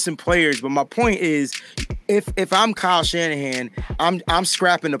 Kyle's missing players, but my point is, if I'm Kyle Shanahan, I'm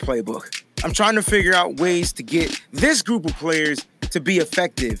scrapping the playbook. I'm trying to figure out ways to get this group of players to be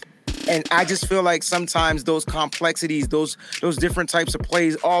effective. And I just feel like sometimes those complexities, those different types of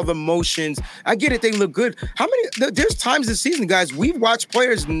plays, all the motions, I get it, they look good. There's times this season, guys, we've watched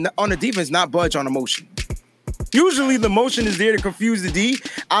players on the defense not budge on a motion. Usually the motion is there to confuse the D.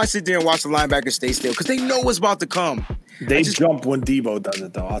 I sit there and watch the linebackers stay still because they know what's about to come. They jump when Debo does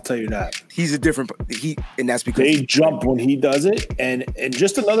it, though. I'll tell you that. He's a different and that's because they jump when he does it. And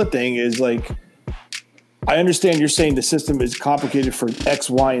just another thing is, like, I understand you're saying the system is complicated for X,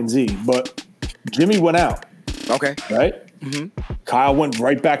 Y, and Z, but Jimmy went out. Okay. Right? Mm-hmm. Kyle went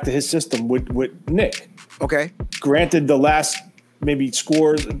right back to his system with Nick. Okay. Granted, the last maybe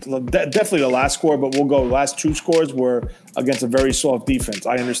scores, definitely the last score, but we'll go last 2 scores were against a very soft defense.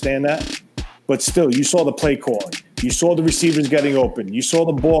 I understand that. But still, you saw the play calling. You saw the receivers getting open. You saw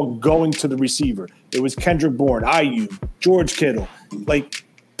the ball going to the receiver. It was Kendrick Bourne, IU, George Kittle. Like,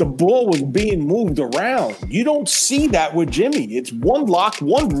 the ball was being moved around. You don't see that with Jimmy. It's one lock,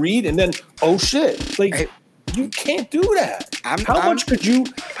 one read, and then, oh shit. Like, you can't do that. How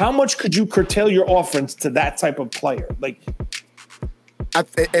much could you curtail your offense to that type of player? Like,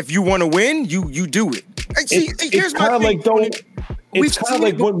 if you want to win, you do it. Here's my thing. It's kind of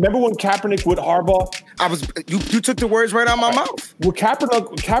like remember when Kaepernick with Harbaugh? You took the words right out of my mouth. With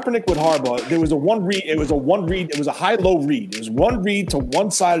Kaepernick with Harbaugh, there was a one read. It was a high-low read. It was one read to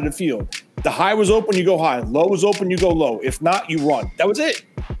one side of the field. The high was open, you go high. Low was open, you go low. If not, you run. That was it.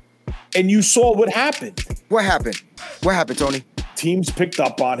 And you saw what happened. What happened? What happened, Tony? Teams picked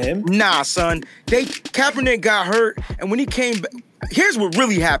up on him. Nah, son. Kaepernick got hurt, and when he came back, here's what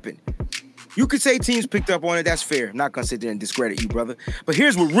really happened. You could say teams picked up on it. That's fair. I'm not going to sit there and discredit you, brother. But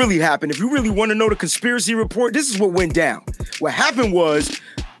here's what really happened. If you really want to know the conspiracy report, this is what went down. What happened was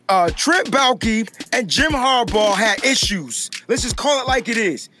Trent Baalke and Jim Harbaugh had issues. Let's just call it like it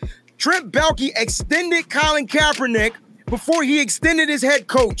is. Trent Baalke extended Colin Kaepernick before he extended his head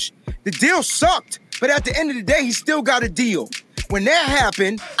coach. The deal sucked, but at the end of the day, he still got a deal. When that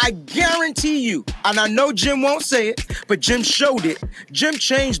happened, I guarantee you, and I know Jim won't say it, but Jim showed it. Jim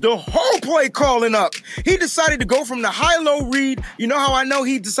changed the whole play calling up. He decided to go from the high-low read. You know how I know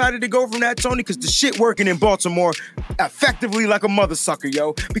he decided to go from that, Tony? Because the shit working in Baltimore effectively like a mother sucker,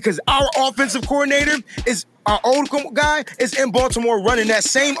 yo. Because our offensive coordinator is our old guy is in Baltimore running that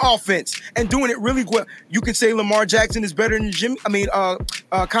same offense and doing it really well. You can say Lamar Jackson is better than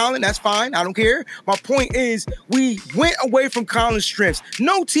Colin. That's fine. I don't care. My point is we went away from Colin's strengths.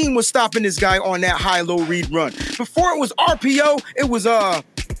 No team was stopping this guy on that high-low read run. Before it was RPO, it was oh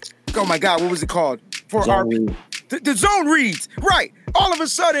my God, what was it called? For RPO. The zone reads. Right. All of a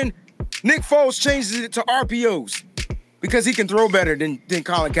sudden, Nick Foles changes it to RPOs. Because he can throw better than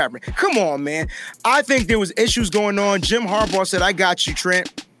Colin Kaepernick. Come on, man. I think there was issues going on. Jim Harbaugh said, I got you,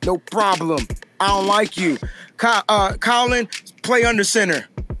 Trent. No problem. I don't like you. Colin, play under center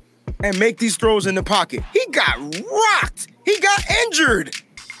and make these throws in the pocket. He got rocked. He got injured.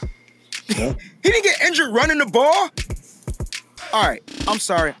 Yeah. He didn't get injured running the ball. All right. I'm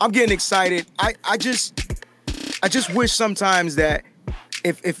sorry. I'm getting excited. I just wish sometimes that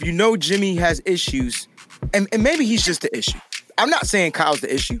if you know Jimmy has issues, and maybe he's just the issue. I'm not saying Kyle's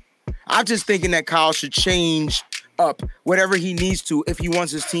the issue. I'm just thinking that Kyle should change up whatever he needs to if he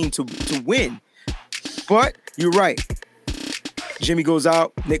wants his team to win. But you're right. Jimmy goes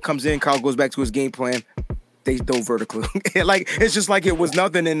out, Nick comes in, Kyle goes back to his game plan. They go vertical. Like it's just like it was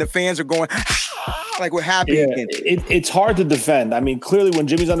nothing, and the fans are going like what happened. Yeah, it's hard to defend. I mean, clearly when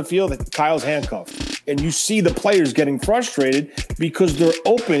Jimmy's on the field, Kyle's handcuffed. And you see the players getting frustrated because they're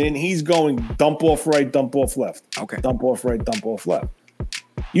open and he's going dump off right, dump off left. Okay. Dump off right, dump off left.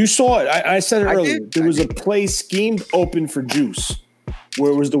 You saw it. I said it earlier. There was a play schemed open for Juice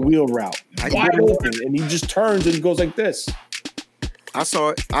where it was the wheel route. Wide open. And he just turns and goes like this. I saw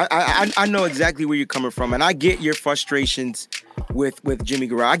it. I know exactly where you're coming from. And I get your frustrations with Jimmy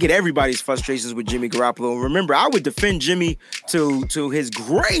Garoppolo. I get everybody's frustrations with Jimmy Garoppolo. Remember, I would defend Jimmy to his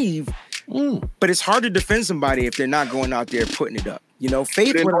grave. But it's hard to defend somebody if they're not going out there putting it up. You know,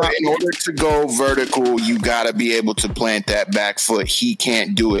 in order to go vertical, you got to be able to plant that back foot. He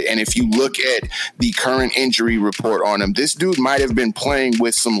can't do it. And if you look at the current injury report on him, this dude might have been playing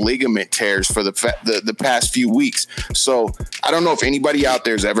with some ligament tears for the past few weeks. So I don't know if anybody out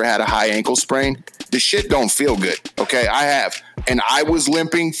there has ever had a high ankle sprain. The shit don't feel good. Okay, I have. And I was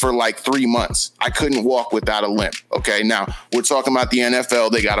limping for like 3 months. I couldn't walk without a limp. Okay. Now we're talking about the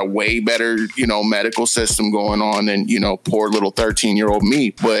NFL. They got a way better, medical system going on than, poor little 13-year-old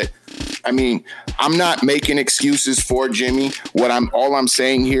me. But I mean, I'm not making excuses for Jimmy. All I'm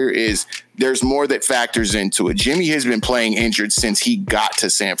saying here is there's more that factors into it. Jimmy has been playing injured since he got to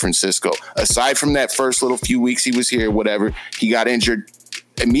San Francisco. Aside from that first little few weeks he was here, whatever, he got injured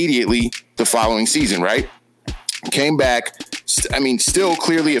immediately the following season, right? Came back. Still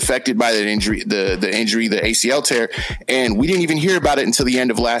clearly affected by that injury, the ACL tear, and we didn't even hear about it until the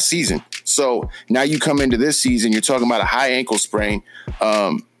end of last season. So now you come into this season, you're talking about a high ankle sprain,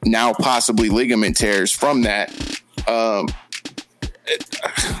 now possibly ligament tears from that. I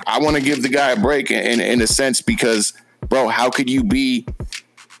want to give the guy a break in a sense because, bro, how could you be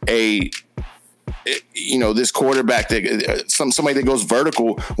this quarterback that somebody that goes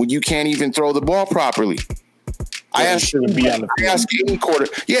vertical when you can't even throw the ball properly? I ask any quarter.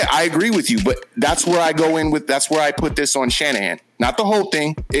 Yeah, I agree with you, but that's where I go in with. That's where I put this on Shanahan. Not the whole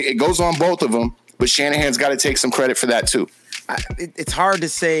thing. It goes on both of them, but Shanahan's got to take some credit for that too. It's hard to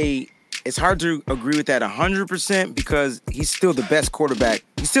say. It's hard to agree with that 100% because he's still the best quarterback.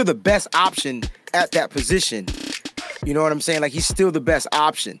 He's still the best option at that position. You know what I'm saying? Like he's still the best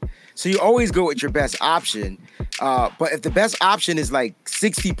option. So you always go with your best option. But if the best option is like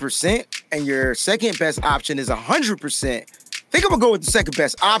 60% and your second best option is 100%, I think I'm going to go with the second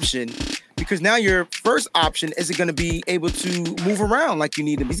best option because now your first option isn't going to be able to move around like you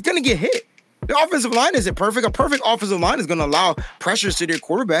need him. He's going to get hit. The offensive line isn't perfect. A perfect offensive line is going to allow pressures to their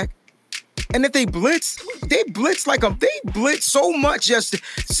quarterback. And if they blitz so much. Yesterday.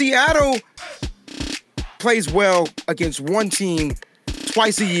 Seattle plays well against one team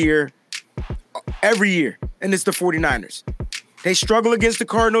twice a year, every year, and it's the 49ers. They struggle against the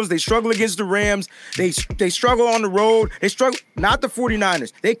Cardinals. They struggle against the Rams. They struggle on the road. They struggle, not the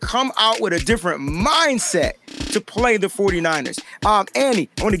 49ers. They come out with a different mindset to play the 49ers. Annie,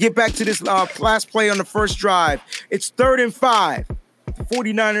 I want to get back to this last play on the first drive. It's 3rd and 5. The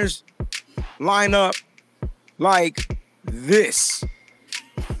 49ers line up like this.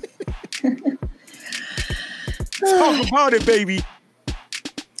 Talk about it, baby.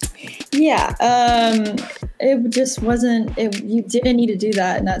 Yeah, it just wasn't. You didn't need to do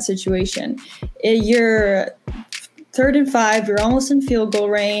that in that situation. You're 3rd and 5. You're almost in field goal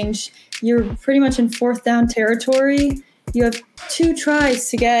range. You're pretty much in 4th down territory. You have 2 tries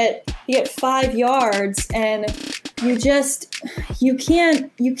to get 5 yards, and you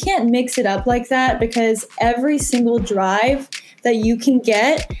can't mix it up like that because every single drive that you can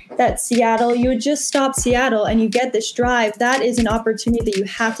get that Seattle, you would just stop Seattle and you get this drive. That is an opportunity that you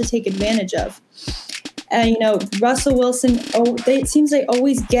have to take advantage of. And, Russell Wilson, it seems they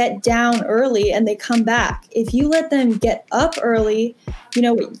always get down early and they come back. If you let them get up early,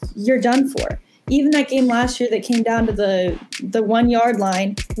 you're done for. Even that game last year that came down to the 1 yard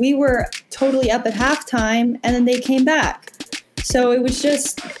line, we were totally up at halftime and then they came back. So it was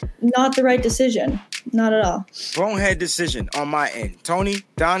just not the right decision. Not at all. Bonehead decision on my end. Tony,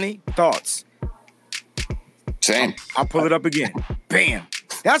 Donnie, thoughts? Same. I'll pull it up again. Bam.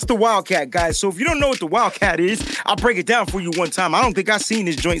 That's the Wildcat, guys. So if you don't know what the Wildcat is, I'll break it down for you one time. I don't think I've seen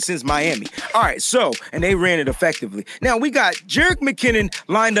this joint since Miami. All right, and they ran it effectively. Now we got Jerick McKinnon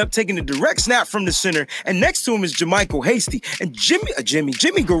lined up, taking the direct snap from the center, and next to him is JaMycal Hasty. And Jimmy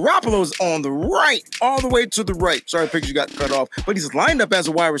Garoppolo's on the right, all the way to the right. Sorry, picture got cut off, but he's lined up as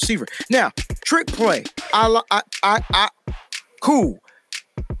a wide receiver. Now, trick play. Cool.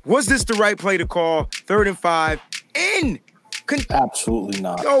 Was this the right play to call? 3rd and 5 in. Absolutely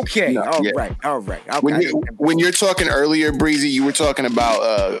not. Okay. No. All right. Okay. When you're talking earlier, Breezy, you were talking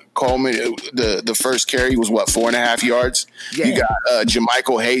about Coleman. The first carry was 4.5 yards. Yeah. You got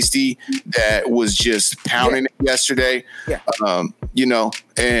JaMycal Hasty that was just pounding it yesterday. Yeah.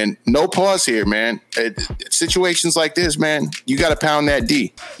 And no pause here, man. Situations like this, man, you got to pound that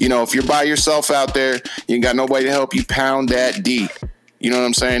D. If you're by yourself out there, you ain't got nobody to help you, pound that D. You know what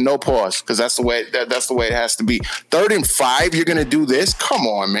I'm saying? No pause, because that's the way it has to be. 3rd and 5, you're gonna do this? Come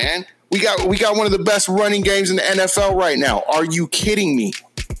on, man. We got one of the best running games in the NFL right now. Are you kidding me?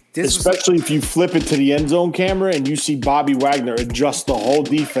 Especially if you flip it to the end zone camera and you see Bobby Wagner adjust the whole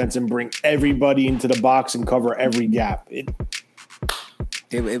defense and bring everybody into the box and cover every gap.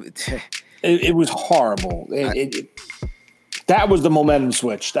 It was horrible. That was the momentum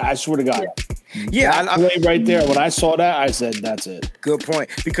switch. I swear to God. Yeah, right there. When I saw that, I said, "That's it." Good point.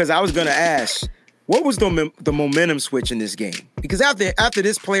 Because I was going to ask, what was the momentum switch in this game? Because after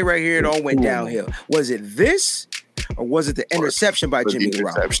this play right here, it all went downhill. Was it this, or was it the interception by Jimmy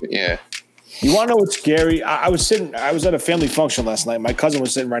Garoppolo? Yeah. You want to know what's scary? I was at a family function last night. My cousin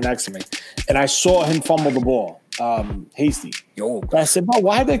was sitting right next to me, and I saw him fumble the ball. Hasty. Yo, I said, "Bro,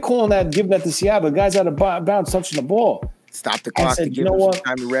 why are they calling that? Giving that to Seattle? The guy's out of bounds touching the ball." Stop the clock to give him some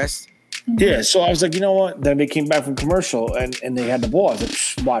time to rest. Yeah, so I was like, you know what? Then they came back from commercial and they had the ball. I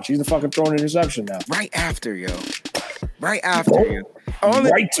was like, watch, he's the fucking throwing interception now. Right after, yo. Right after, yo.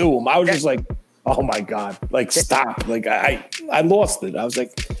 Right to him. I was just like, oh my God. Like, stop. Like, I lost it. I was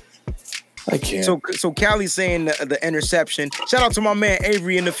like, I can't. So Callie's saying the interception. Shout out to my man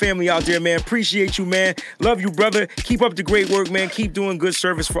Avery and the family out there, man. Appreciate you, man. Love you, brother. Keep up the great work, man. Keep doing good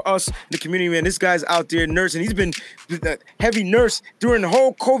service for us in the community, man. This guy's out there nursing. He's been a heavy nurse during the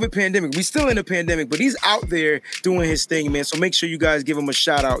whole COVID pandemic. We still in the pandemic, but he's out there doing his thing, man. So make sure you guys give him a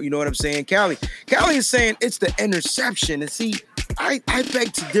shout out. You know what I'm saying? Callie is saying it's the interception. And see, I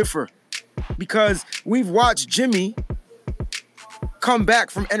beg to differ because we've watched Jimmy come back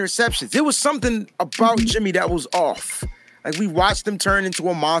from interceptions. There was something about Jimmy that was off. Like, we watched him turn into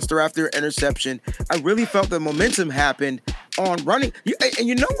a monster after an interception. I really felt the momentum happened on running. And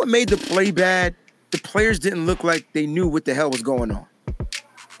you know what made the play bad? The players didn't look like they knew what the hell was going on.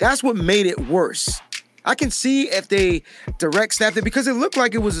 That's what made it worse. I can see if they direct snapped it because it looked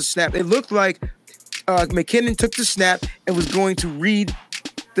like it was a snap. It looked like McKinnon took the snap and was going to read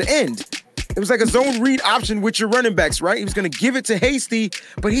the end. It was like a zone read option with your running backs, right? He was going to give it to Hasty,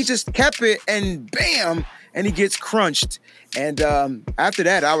 but he just kept it and bam, and he gets crunched. And after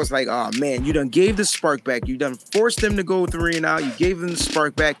that, I was like, oh, man, you done gave the spark back. You done forced them to go 3 and out. You gave them the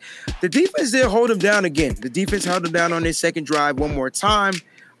spark back. The defense did hold him down again. The defense held him down on their second drive one more time.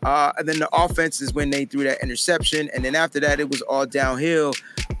 And then the offense is when they threw that interception. And then after that, it was all downhill.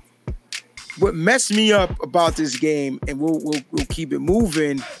 What messed me up about this game, and we'll keep it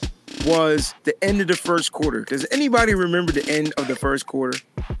moving, was the end of the first quarter. Does anybody remember the end of the first quarter?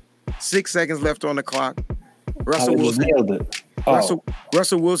 6 seconds left on the clock. Russell Wilson nailed it.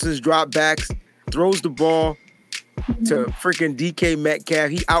 Russell Wilson's drop backs, throws the ball to freaking DK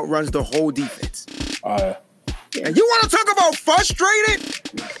Metcalf. He outruns the whole defense. And you want to talk about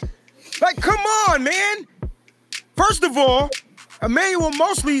frustrated? Like, come on, man. First of all, Emmanuel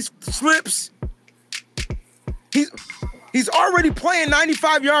Mosley slips. He's already playing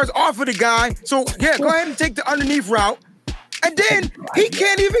 95 yards off of the guy. So, yeah, go ahead and take the underneath route. And then he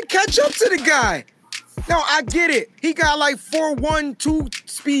can't even catch up to the guy. Now, I get it. He got like 4.12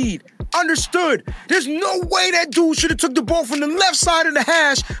 speed. Understood. There's no way that dude should have took the ball from the left side of the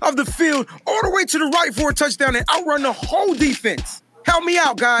hash of the field all the way to the right for a touchdown and outrun the whole defense. Help me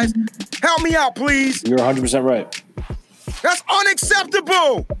out, guys. Help me out, please. You're 100% right. That's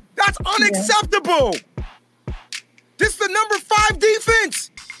unacceptable. That's unacceptable. This is the number 5 defense.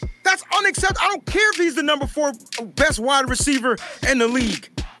 That's unacceptable. I don't care if he's the number 4 best wide receiver in the league.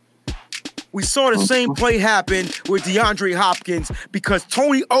 We saw the same play happen with DeAndre Hopkins because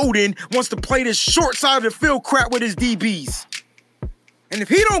Tony Oden wants to play this short side of the field crap with his DBs. And if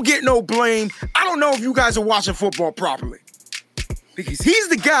he don't get no blame, I don't know if you guys are watching football properly. Because he's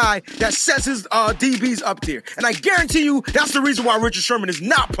the guy that sets his DBs up there. And I guarantee you that's the reason why Richard Sherman is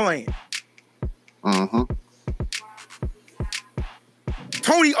not playing. Mm-hmm.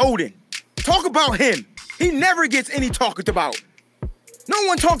 Tony Oden. Talk about him. He never gets any talked about. No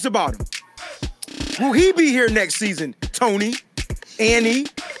one talks about him. Will he be here next season? Tony, Annie,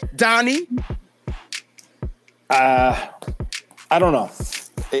 Donnie? I don't know.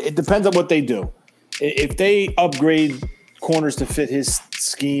 It depends on what they do. If they upgrade corners to fit his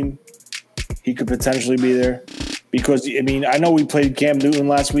scheme, he could potentially be there. Because, I mean, I know we played Cam Newton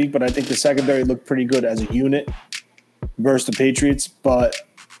last week, but I think the secondary looked pretty good as a unit versus the Patriots. But,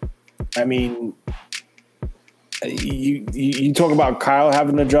 I mean, you talk about Kyle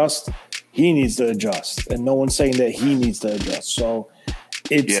having to adjust. He needs to adjust, and no one's saying that he needs to adjust. So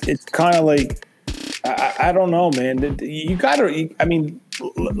it's kind of like I don't know, man. You gotta. I mean,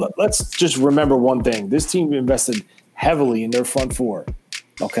 let's just remember one thing: this team invested heavily in their front four.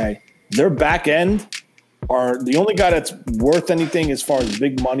 Okay, their back end are the only guy that's worth anything as far as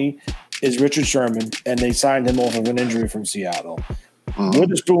big money is Richard Sherman, and they signed him off of an injury from Seattle.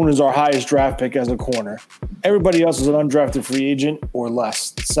 Witherspoon is our highest draft pick as a corner. Everybody else is an undrafted free agent or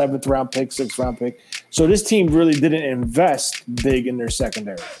less. 7th round pick, 6th round pick. So this team really didn't invest big in their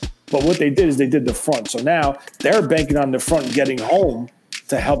secondary. But what they did is they did the front. So now they're banking on the front getting home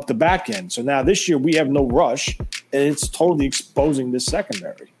to help the back end. So now this year we have no rush, and it's totally exposing this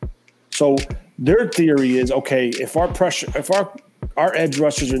secondary. So their theory is, okay, if our edge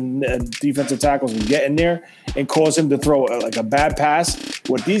rushers and defensive tackles can get in there and cause him to throw like a bad pass,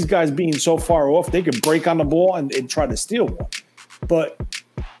 with these guys being so far off, they could break on the ball and try to steal one. But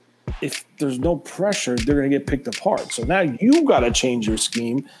if there's no pressure, they're going to get picked apart. So now you got to change your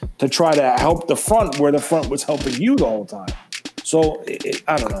scheme to try to help the front where the front was helping you the whole time. So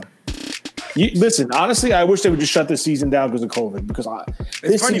I don't know. Listen, honestly, I wish they would just shut the season down because of COVID. Because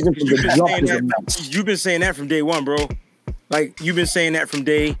this season you've been saying that from day one, bro. Like, you've been saying that from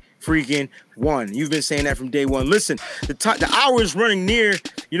day freaking one. You've been saying that from day one. Listen, the hour is running near.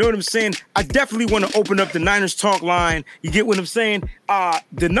 You know what I'm saying? I definitely want to open up the Niners talk line. You get what I'm saying?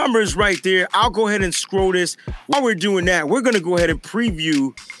 The number is right there. I'll go ahead and scroll this. While we're doing that, we're going to go ahead and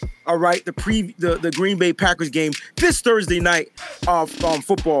preview, all right, the Green Bay Packers game this Thursday night of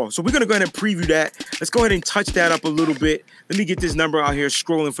football. So we're going to go ahead and preview that. Let's go ahead and touch that up a little bit. Let me get this number out here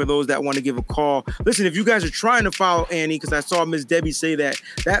scrolling for those that want to give a call. Listen, if you guys are trying to follow Annie, because I saw Miss Debbie say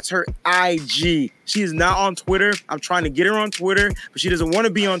that's her IG. She is not on Twitter. I'm trying to get her on Twitter, but she doesn't want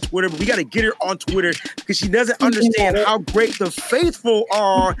to be on Twitter. But we got to get her on Twitter because she doesn't understand how great the faithful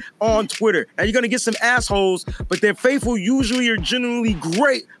are on Twitter. Now, you're going to get some assholes, but they're faithful usually are genuinely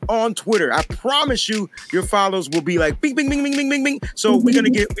great on Twitter. I promise you, your followers will be like bing, bing, bing, bing, bing, bing, bing. So we're gonna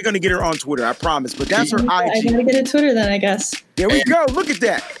get her on Twitter. I promise. But that's her IG. I gotta get a Twitter then, I guess. There we go. Look at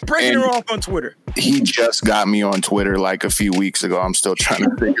that. Breaking her off on Twitter. He just got me on Twitter like a few weeks ago. I'm still trying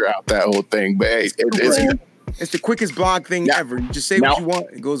to figure out that whole thing. But hey, it's the quickest blog thing ever. You just say what you want,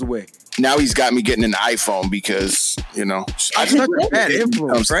 it goes away. Now he's got me getting an iPhone because, I such a bad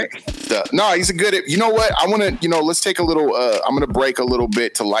influence, right? No, he's a good. You know what? I want to, let's take a little. I'm going to break a little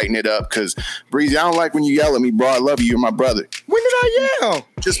bit to lighten it up because Breezy, I don't like when you yell at me, bro. I love you. You're my brother. When did I yell?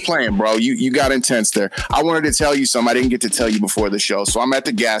 Just playing, bro. You got intense there. I wanted to tell you something I didn't get to tell you before the show. So I'm at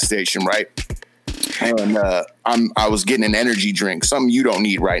the gas station, right? And I was getting an energy drink, something you don't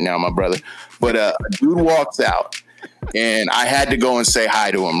need right now, my brother. But a dude walks out, and I had to go and say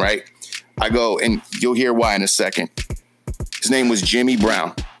hi to him, right? I go, and you'll hear why in a second. His name was Jimmy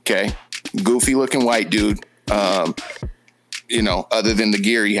Brown, okay? Goofy looking white dude, other than the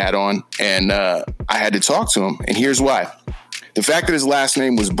gear he had on. And I had to talk to him, and here's why. The fact that his last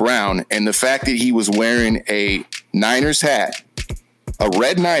name was Brown and the fact that he was wearing a Niners hat, a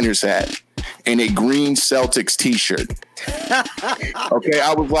red Niners hat, and a green Celtics t-shirt. Okay,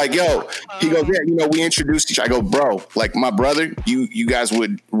 I was like, yo, he goes, yeah, we introduced each other. I go, bro, like my brother, you guys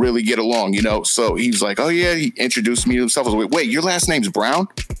would really get along, So he was like, oh yeah, he introduced me to himself. I was like, wait, your last name's Brown?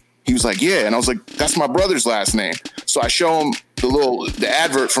 He was like, yeah. And I was like, that's my brother's last name. So I show him the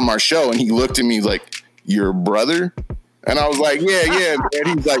advert from our show, and he looked at me like, your brother? And I was like, yeah,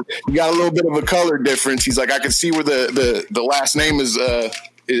 man. He's like, you got a little bit of a color difference. He's like, I can see where the last name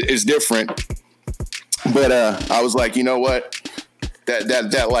is different. But I was like, you know what?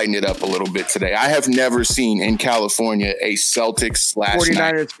 That lightened it up a little bit today. I have never seen in California a Celtics /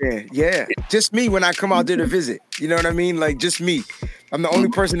 49ers fan. Yeah. Just me when I come out there to visit. You know what I mean? Like, just me. I'm the only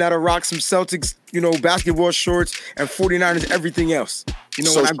person that'll rock some Celtics, basketball shorts and 49ers everything else.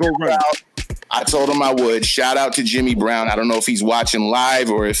 When I go run. I told him I would. Shout out to Jimmy Brown. I don't know if he's watching live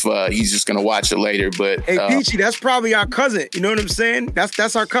or if he's just going to watch it later. But hey, Peachy, that's probably our cousin. You know what I'm saying?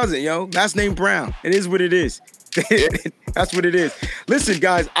 That's our cousin, yo. Last name Brown. It is what it is. That's what it is. Listen,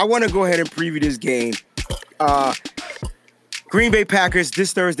 guys, I want to go ahead and preview this game. Green Bay Packers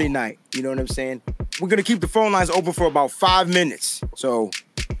this Thursday night. You know what I'm saying? We're going to keep the phone lines open for about 5 minutes. So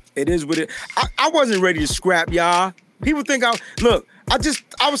it is what it. I wasn't ready to scrap, y'all. People think I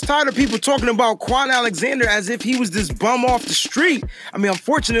was tired of people talking about Quan Alexander as if he was this bum off the street. I mean,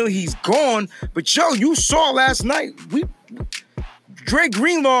 unfortunately, he's gone. But, yo, you saw last night. Dre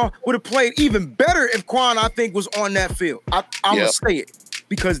Greenlaw would have played even better if Quan, I think, was on that field. I'm going to say it.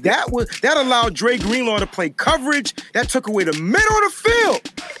 Because that allowed Dre Greenlaw to play coverage. That took away the middle of the field.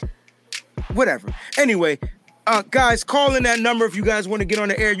 Whatever. Anyway, guys, call in that number if you guys want to get on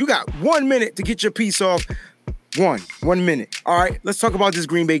the air. You got 1 minute to get your piece off. One minute. All right, let's talk about this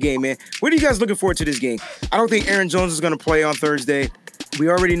Green Bay game, man. What are you guys looking forward to this game? I don't think Aaron Jones is going to play on Thursday. We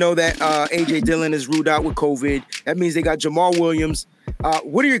already know that A.J. Dillon is ruled out with COVID. That means they got Jamal Williams.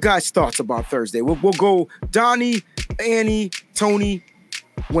 What are your guys' thoughts about Thursday? We'll go Donnie, Annie, Tony,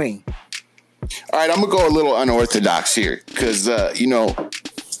 Wayne. All right, I'm going to go a little unorthodox here because,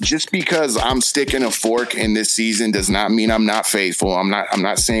 just because I'm sticking a fork in this season does not mean I'm not faithful. I'm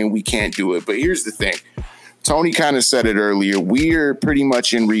not saying we can't do it. But here's the thing. Tony kind of said it earlier. We're pretty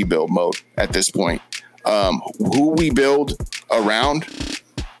much in rebuild mode at this point. Who we build around,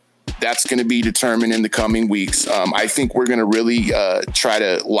 that's going to be determined in the coming weeks. I think we're going to really try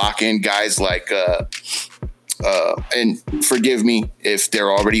to lock in guys like, and forgive me if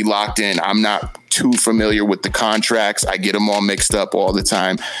they're already locked in. I'm not too familiar with the contracts. I get them all mixed up all the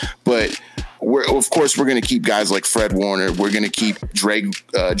time. But we're going to keep guys like Fred Warner. We're going to keep Dre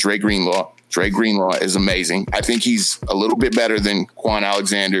Greenlaw. Dre Greenlaw is amazing. I think he's a little bit better than Quan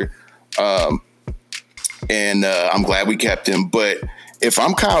Alexander. And I'm glad we kept him. But if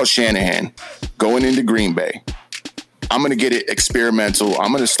I'm Kyle Shanahan going into Green Bay, I'm going to get it experimental.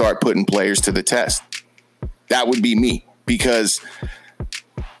 I'm going to start putting players to the test. That would be me, because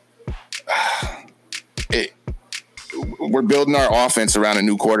we're building our offense around a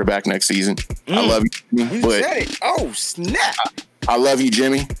new quarterback next season. I love you, Jimmy, but said it. Oh, snap. I love you,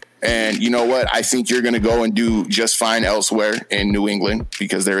 Jimmy. And you know what? I think you're going to go and do just fine elsewhere in New England,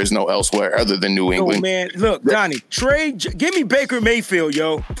 because there is no elsewhere other than New England. Oh, man. Look, Donnie, give me Baker Mayfield,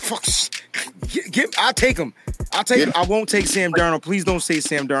 yo. I'll take him. I won't take Sam Darnold. Please don't say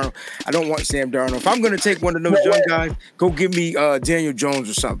Sam Darnold. I don't want Sam Darnold. If I'm going to take one of those young guys, go give me Daniel Jones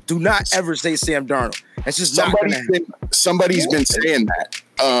or something. Do not ever say Sam Darnold. That's just not going to happen. Somebody's been saying that.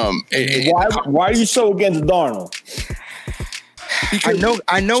 Why are you so against Darnold?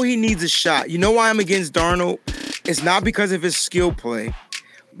 I know he needs a shot. You know why I'm against Darnold? It's not because of his skill play.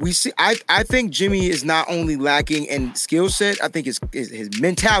 I think Jimmy is not only lacking in skill set, I think his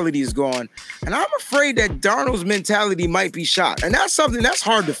mentality is gone. And I'm afraid that Darnold's mentality might be shot. And that's something that's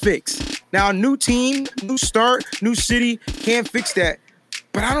hard to fix. Now, a new team, new start, new city can't fix that.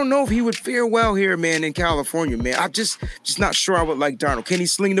 But I don't know if he would fare well here, man, in California, man. I'm just not sure I would like Darnold. Can he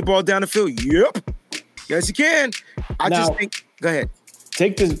sling the ball down the field? Yep. Yes, he can. Just think. Go ahead.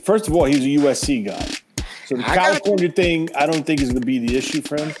 Take this. First of all, he's a USC guy. So the California thing, I don't think is going to be the issue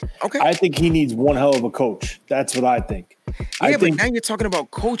for him. Okay. I think he needs one hell of a coach. That's what I think. Yeah, but now you're talking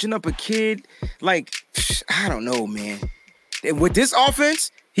about coaching up a kid. Like, I don't know, man. With this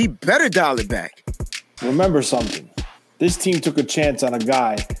offense, he better dial it back. Remember something. This team took a chance on a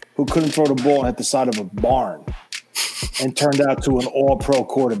guy who couldn't throw the ball at the side of a barn and turned out to an all-pro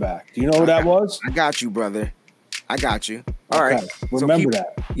quarterback. Do you know who that was? I got you, brother. I got you. All right. Remember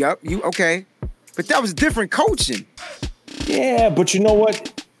that. Yep. Okay. But that was different coaching. Yeah, but you know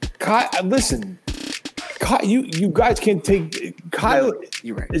what? Listen, you guys can't take Kyle.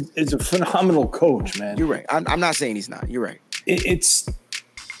 You're right. Is a phenomenal coach, man. You're right. I'm not saying he's not. You're right.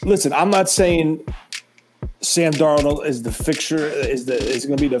 Listen. I'm not saying Sam Darnold is the fixture. Is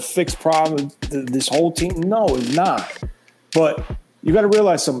going to be the fixed problem of this whole team? No, it's not. But you got to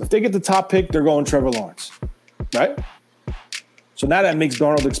realize something. If they get the top pick, they're going Trevor Lawrence, right? So now that makes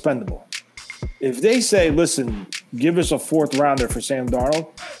Darnold expendable. If they say, listen, give us a fourth rounder for Sam Darnold,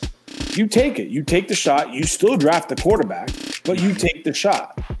 you take it. You take the shot. You still draft the quarterback, but you take the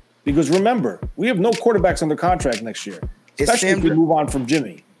shot. Because remember, we have no quarterbacks under contract next year, especially if we move on from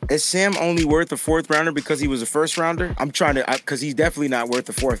Jimmy. Is Sam only worth a fourth rounder because he was a first rounder? I'm trying to, because he's definitely not worth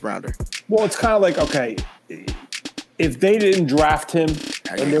a fourth rounder. Well, it's kind of like, okay, if they didn't draft him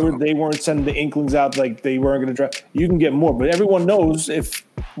and they weren't sending the inklings out like they weren't going to draft, you can get more. But everyone knows if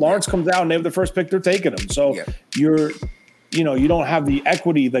Lawrence comes out and they have the first pick, they're taking him. So you don't have the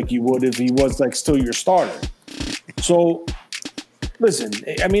equity like you would if he was like still your starter. So listen,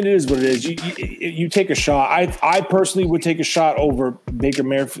 I mean, it is what it is. You take a shot. I personally would take a shot over Baker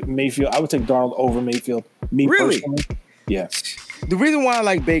Mayfield. I would take Darnold over Mayfield. Really? Personally. Yeah. The reason why I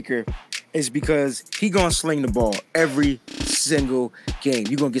like Baker is because he gonna sling the ball every single game.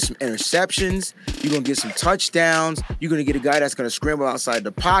 You're gonna get some interceptions. You're gonna get some touchdowns. You're gonna get a guy that's gonna scramble outside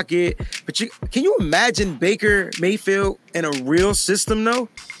the pocket. But can you imagine Baker Mayfield in a real system though?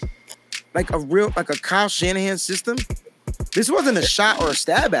 Like a Kyle Shanahan system? This wasn't a shot or a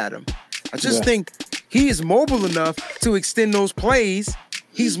stab at him. I just think he is mobile enough to extend those plays.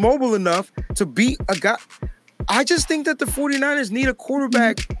 He's mobile enough to beat a guy. I just think that the 49ers need a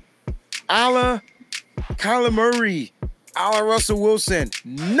quarterback a la Kyler Murray, a la Russell Wilson,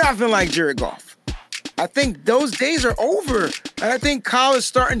 nothing like Jared Goff. I think those days are over. And I think Kyle is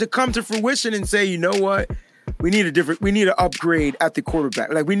starting to come to fruition and say, you know what? We need an upgrade at the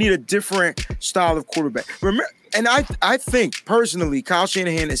quarterback. Like, we need a different style of quarterback. Remember, and I think, personally, Kyle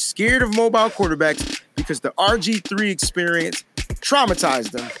Shanahan is scared of mobile quarterbacks because the RG3 experience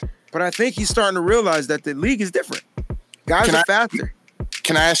traumatized him. But I think he's starting to realize that the league is different. Guys are faster.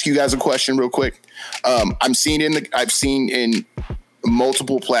 Can I ask you guys a question real quick? I've seen in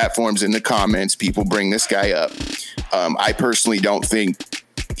multiple platforms in the comments, people bring this guy up. I personally don't think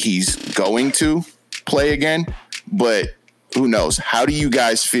he's going to play again, but who knows? How do you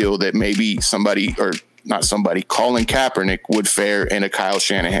guys feel that maybe somebody, or not somebody, Colin Kaepernick would fare in a Kyle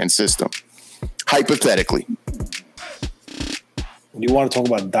Shanahan system? Hypothetically. You want to talk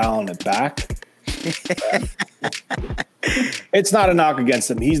about dialing it back? It's not a knock against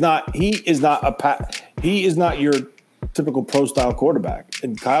him. He is not your typical pro-style quarterback.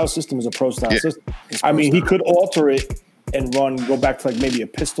 And Kyle's system is a pro-style system. I mean, he could alter it and go back to like maybe a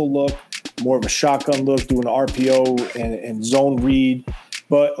pistol look, more of a shotgun look, doing an RPO and zone read.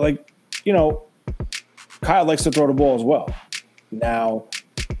 But like, you know, Kyle likes to throw the ball as well. Now,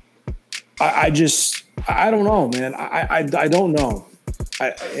 I don't know, man. I don't know.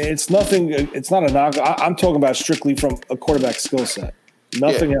 It's nothing. It's not a knock. I'm talking about strictly from a quarterback skill set.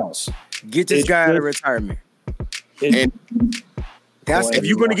 Nothing else. Get this guy out of retirement. If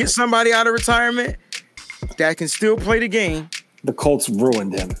you're going to get somebody out of retirement that can still play the game. The Colts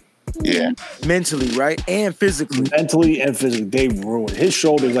ruined him. Yeah. Mentally, right? And physically. Mentally and physically. They ruined. His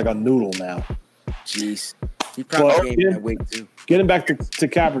shoulder's like a noodle now. Jeez. He probably gave that weight too. Getting back to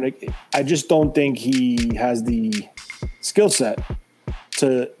Kaepernick, I just don't think he has the skill set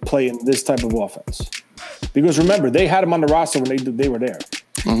to play in this type of offense. Because remember, they had him on the roster when they were there.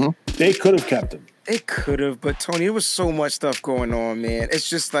 Mm-hmm. They could have kept him. They could have, but Tony, there was so much stuff going on, man. It's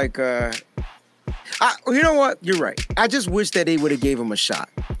just like, you know what? You're right. I just wish that they would have gave him a shot.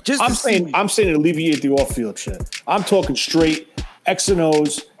 I'm saying alleviate the off-field shit. I'm talking straight X and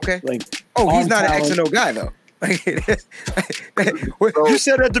O's. Okay. Like, he's not an X and O guy though. You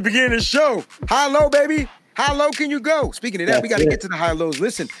said at the beginning of the show, high low, baby. How low can you go? Speaking of that, we got to get to the high lows.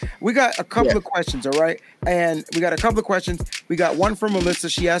 Listen, we got a couple of questions, all right? And we got a couple of questions. We got one from Melissa.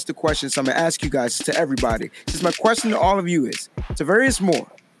 She asked a question, so I'm going to ask you guys, to everybody. Since my question to all of you is, Tavarius Moore,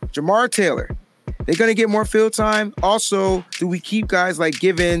 Jamar Taylor, they're going to get more field time? Also, do we keep guys like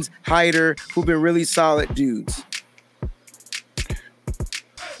Givens, Hyder, who've been really solid dudes?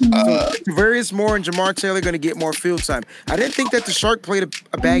 Tavarius Moore and Jamar Taylor are going to get more field time. I didn't think that the Shark played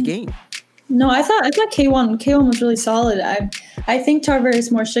a bad game. No, I thought K1 was really solid. I think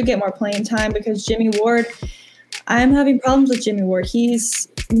Tarvarius Moore should get more playing time because Jimmy Ward, I'm having problems with Jimmy Ward. He's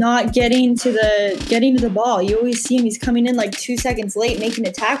not getting to the ball. You always see him. He's coming in like 2 seconds late, making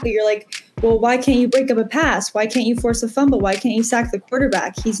a tackle. You're like, well, why can't you break up a pass? Why can't you force a fumble? Why can't you sack the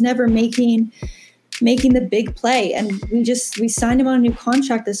quarterback? He's never making the big play. And we signed him on a new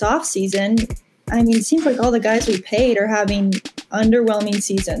contract this offseason. I mean, it seems like all the guys we paid are having underwhelming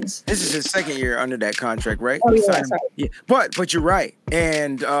seasons. This is his second year under that contract, right? Oh, yeah, sorry. Yeah. But you're right.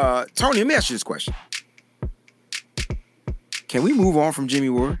 And Tony, let me ask you this question. Can we move on from Jimmy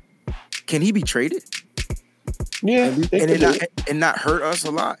Ward? Can he be traded? Yeah. And not hurt us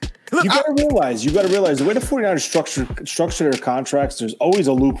a lot? Look, you got to realize the way the 49ers structure their contracts, there's always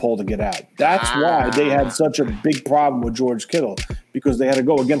a loophole to get out. That's why they had such a big problem with George Kittle, because they had to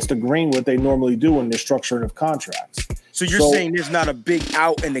go against the grain what they normally do in their structuring of contracts. So you're saying there's not a big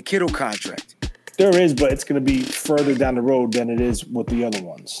out in the Kittle contract? There is, but it's going to be further down the road than it is with the other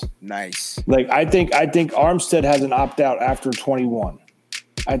ones. Nice. Like I think Armstead has an opt-out after 21.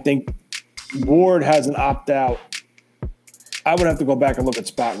 I think Ward has an opt-out. I would have to go back and look at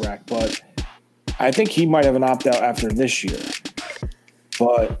Spot Rack, but I think he might have an opt-out after this year.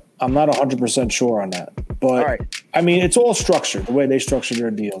 But I'm not 100% sure on that. But, all right. I mean, it's all structured, the way they structure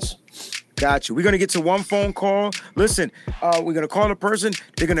their deals. Got you. We're going to get to one phone call. Listen, we're going to call the person.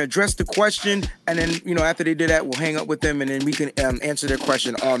 They're going to address the question. And then, after they do that, we'll hang up with them. And then we can answer their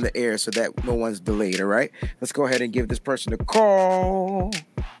question on the air so that no one's delayed, all right? Let's go ahead and give this person a call.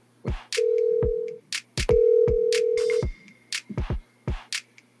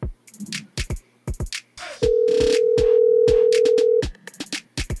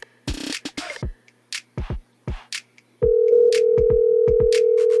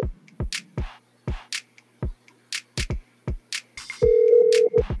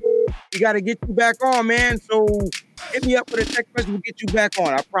 We got to get you back on, man. So hit me up with a text message. We'll get you back on.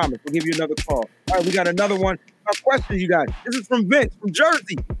 I promise. We'll give you another call. All right, we got another one. Our questions, you guys. This is from Vince from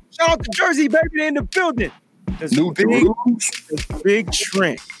Jersey. Shout out to Jersey, baby. They're in the building. Does Big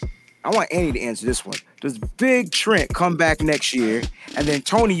Trent. I want Annie to answer this one. Does Big Trent come back next year? And then,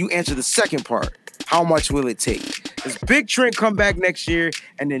 Tony, you answer the second part. How much will it take? Does Big Trent come back next year?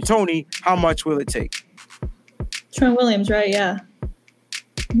 And then, Tony, how much will it take? Trent Williams, right? Yeah.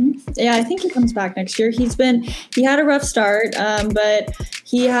 Yeah, I think he comes back next year. He had a rough start, but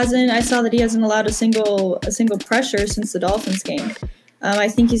I saw that he hasn't allowed a single pressure since the Dolphins game. I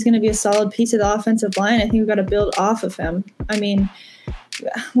think he's going to be a solid piece of the offensive line. I think we've got to build off of him. I mean,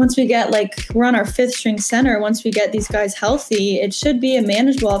 once we get we're on our fifth string center, once we get these guys healthy, it should be a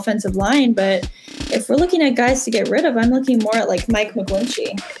manageable offensive line. But if we're looking at guys to get rid of, I'm looking more at Mike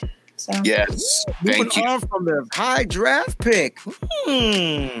McGlinchey. So. Yes. Moving on from the high draft pick.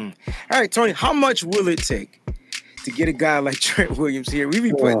 All right, Tony, how much will it take to get a guy like Trent Williams here? We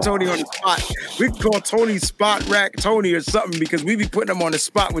be putting Tony on the spot. We call Tony Spot Rack Tony or something because we be putting him on the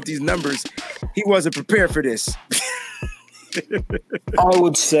spot with these numbers. He wasn't prepared for this. I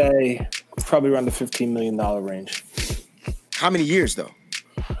would say probably around the $15 million range. How many years though?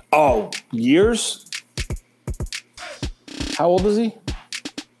 Oh, years? How old is he?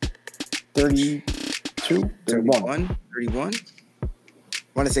 32? 31. 31? I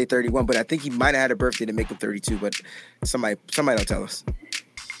want to say 31, but I think he might have had a birthday to make him 32, but somebody will tell us.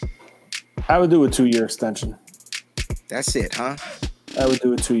 I would do a 2-year extension. That's it, huh? I would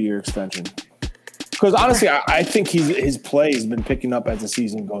do a 2-year extension. Because honestly, I think his play has been picking up as the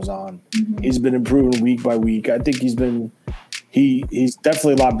season goes on. Mm-hmm. He's been improving week by week. I think he's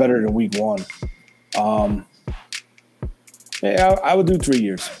definitely a lot better than week 1. Yeah, I would do 3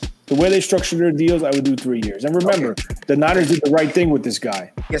 years. The way they structured their deals, I would do 3 years. And remember, the Niners did the right thing with this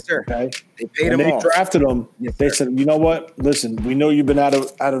guy. Yes, sir. Okay? They paid him off. They drafted him. Yes, they sir. said, you know what? Listen, we know you've been out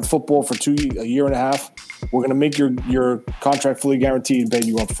of football for a year and a half. We're going to make your contract fully guaranteed and pay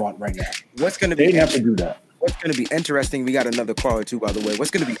you up front right now. What's going to be? be? They didn't have to do that. What's going to be interesting? We got another caller too, by the way.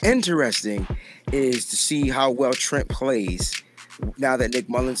 What's going to be interesting is to see how well Trent plays now that Nick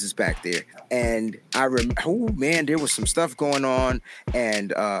Mullins is back there. And I remember, there was some stuff going on,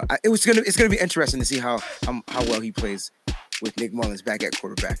 and it's gonna be interesting to see how well he plays with Nick Mullins back at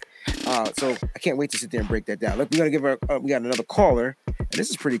quarterback. So I can't wait to sit there and break that down. Look, we're gonna we got another caller, and this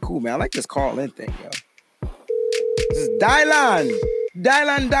is pretty cool, man. I like this call-in thing, yo. This is Dylan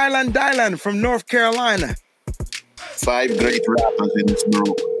from North Carolina. 5 great rappers in this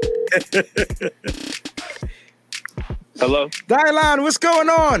room. Hello? Dylan, what's going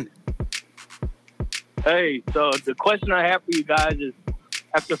on? Hey, so the question I have for you guys is,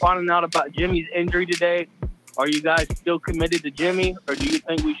 after finding out about Jimmy's injury today, are you guys still committed to Jimmy, or do you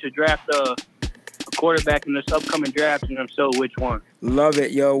think we should draft a quarterback in this upcoming draft, and if so, which one? Love it,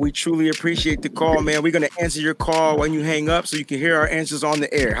 yo. We truly appreciate the call, man. We're going to answer your call when you hang up so you can hear our answers on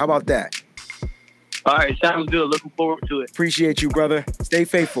the air. How about that? All right, sounds good. Looking forward to it. Appreciate you, brother. Stay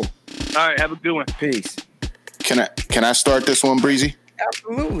faithful. All right, have a good one. Peace. Can I start this one, Breezy?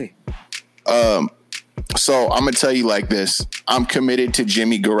 Absolutely. So I'm gonna tell you like this. I'm committed to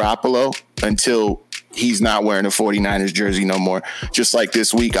Jimmy Garoppolo until he's not wearing a 49ers jersey no more. Just like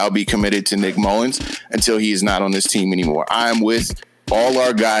this week, I'll be committed to Nick Mullins until he is not on this team anymore. I'm with all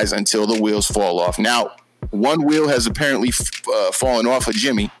our guys until the wheels fall off. Now, one wheel has apparently fallen off of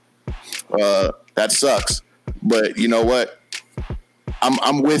Jimmy. That sucks. But you know what?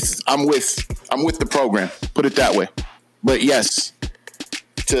 I'm with the program. Put it that way. But yes,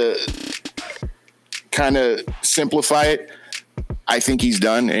 to kind of simplify it, I think he's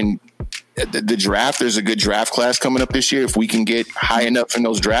done. And the draft, there's a good draft class coming up this year. If we can get high enough in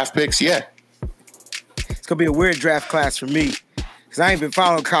those draft picks, yeah. It's going to be a weird draft class for me because I ain't been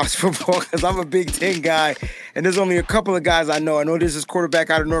following college football because I'm a Big Ten guy. And there's only a couple of guys I know. I know there's this quarterback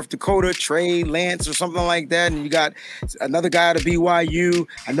out of North Dakota, Trey Lance or something like that. And you got another guy out of BYU.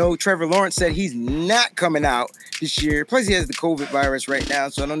 I know Trevor Lawrence said he's not coming out this year. Plus, he has the COVID virus right now,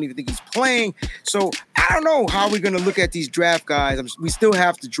 so I don't even think he's playing. So I don't know how we're going to look at these draft guys. We still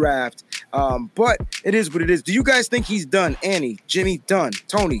have to draft. But it is what it is. Do you guys think he's done? Annie, Jimmy done.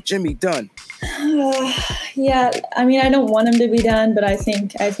 Tony, Jimmy done. Yeah, I mean, I don't want him to be done, but I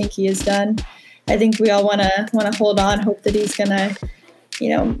think he is done. I think we all want to hold on, hope that he's gonna,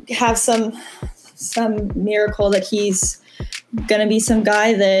 have some miracle that he's gonna be some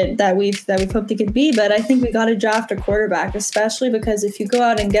guy that we've hoped he could be. But I think we got to draft a quarterback, especially because if you go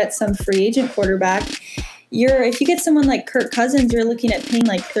out and get some free agent quarterback, if you get someone like Kirk Cousins, you're looking at paying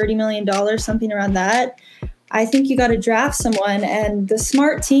like $30 million, something around that. I think you got to draft someone, and the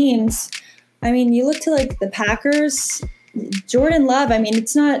smart teams. I mean, you look to like the Packers. Jordan Love, I mean,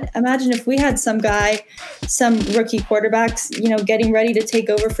 it's not, imagine if we had some rookie quarterbacks, getting ready to take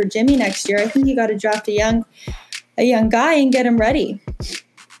over for Jimmy next year. I think you got to draft a young guy and get him ready.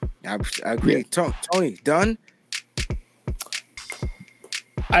 I agree. Yeah. Tony, done?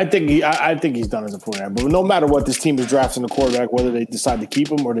 I think he's done as a quarterback. But no matter what, this team is drafting a quarterback, whether they decide to keep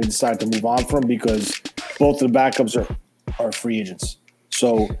him or they decide to move on from him, because both of the backups are free agents.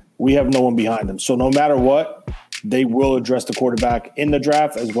 So we have no one behind them. So no matter what, they will address the quarterback in the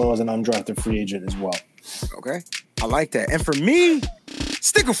draft as well as an undrafted free agent as well. Okay. I like that. And for me,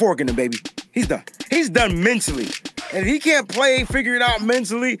 stick a fork in him, baby. He's done. He's done mentally. And if he can't figure it out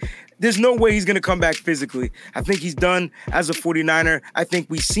mentally, there's no way he's going to come back physically. I think he's done as a 49er. I think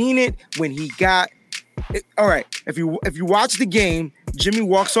we seen it when he got it. All right. If you watch the game, Jimmy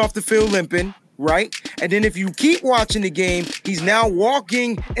walks off the field limping, right? And then if you keep watching the game, he's now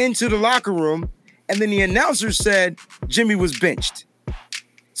walking into the locker room. And then the announcer said Jimmy was benched.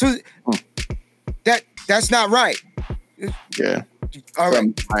 So that's not right. Yeah. All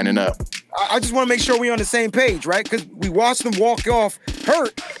right. Lining up. I just want to make sure we're on the same page, right? Because we watched him walk off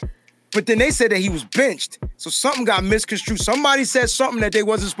hurt, but then they said that he was benched. So something got misconstrued. Somebody said something that they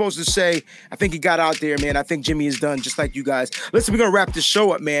wasn't supposed to say. I think he got out there, man. I think Jimmy is done, just like you guys. Listen, we're going to wrap this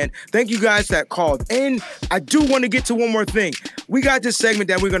show up, man. Thank you guys that called in. I do want to get to one more thing. We got this segment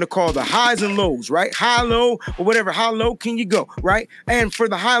that we're going to call the highs and lows, right? High, low, or whatever. How low can you go, right? And for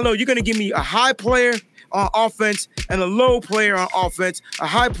the high, low, you're going to give me a high player on offense and a low player on offense, a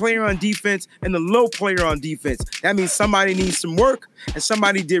high player on defense and a low player on defense. That means somebody needs some work and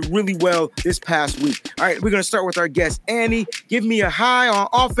somebody did really well this past week. All right, we're going to start with our guest, Annie. Give me a high on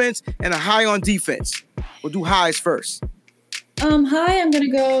offense and a high on defense. We'll do highs first. High, I'm going to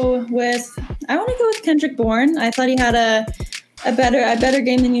go with Kendrick Bourne. I thought he had a better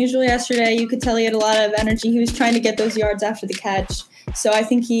game than usual yesterday. You could tell he had a lot of energy. He was trying to get those yards after the catch. So I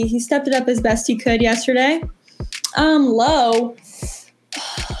think he stepped it up as best he could yesterday. Low,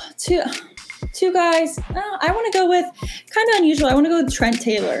 two guys. I want to go with kind of unusual. I want to go with Trent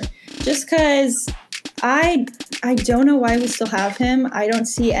Taylor, just because I don't know why we still have him. I don't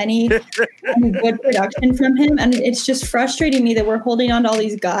see any good production from him, and it's just frustrating me that we're holding on to all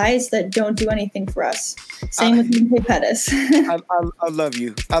these guys that don't do anything for us. Same with Mike Pettis. I love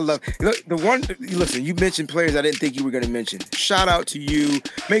you. Listen, you mentioned players I didn't think you were going to mention. Shout out to you.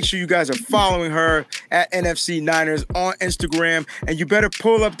 Make sure you guys are following her at NFC Niners on Instagram, and you better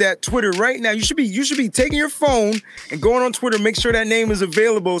pull up that Twitter right now. You should be taking your phone and going on Twitter. Make sure that name is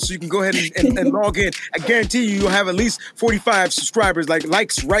available so you can go ahead and log in. I guarantee you'll have at least 45 subscribers,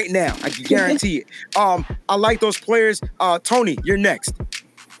 likes right now. I can guarantee it. I like those players. Tony, you're next.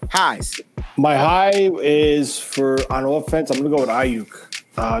 Highs. My high is on offense. I'm going to go with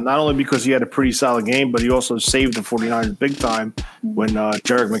Ayuk. Not only because he had a pretty solid game, but he also saved the 49ers big time when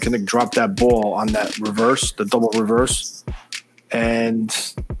Jerick McKinnon dropped that ball on that reverse, the double reverse. And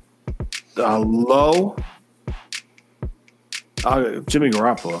low, Jimmy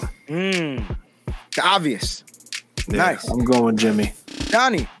Garoppolo. The obvious. Yeah, nice. I'm going Jimmy.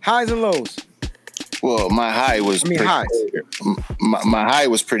 Donnie, highs and lows. Well, my high was pretty clear. My high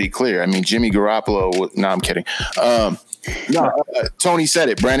was pretty clear. I mean, Jimmy Garoppolo. No, I'm kidding. Tony said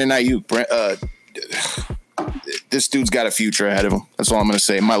it. Brandon Ayuk. This dude's got a future ahead of him. That's all I'm going to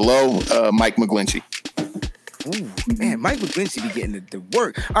say. My low, Mike McGlinchey. Ooh, man, Mike McGlinchey be getting the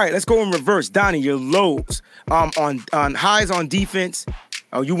work. All right, let's go in reverse. Donnie, your lows. On highs on defense.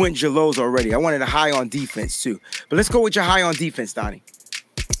 Oh, you went your lows already. I wanted a high on defense too. But let's go with your high on defense, Donnie.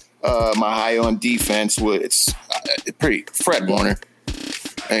 My high on defense was pretty Fred Warner.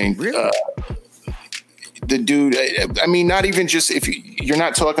 And really? The dude, I mean, not even just if you're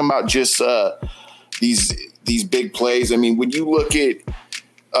not talking about just these big plays. I mean, when you look at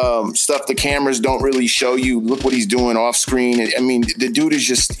stuff the cameras don't really show you, look what he's doing off screen. I mean, the dude is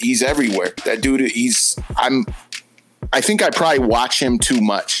he's everywhere. That dude, I think I probably watch him too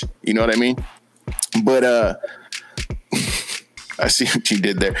much. You know what I mean? But I see what you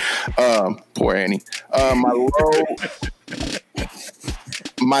did there. Poor Annie.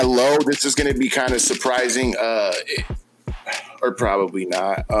 My low, this is going to be kind of surprising, or probably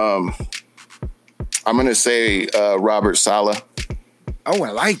not. I'm going to say Robert Saleh. Oh,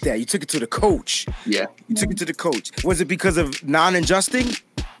 I like that. You took it to the coach. Yeah. You took it to the coach. Was it because of non-adjusting?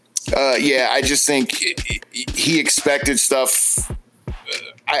 Yeah, I just think he expected stuff.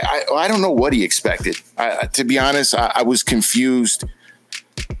 I don't know what he expected. To be honest, I was confused.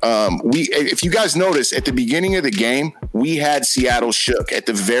 If you guys notice, at the beginning of the game, we had Seattle shook at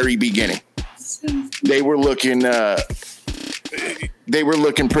the very beginning. They were looking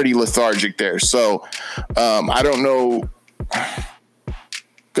pretty lethargic there. So I don't know.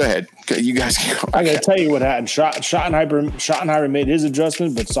 Go ahead. You guys can go. I got to tell you what happened. Schottenheimer made his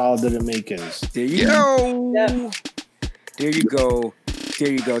adjustment, but Saleh didn't make his. There you go. Yeah. There you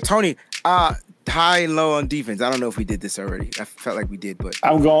go. Tony, high and low on defense. I don't know if we did this already. I felt like we did, but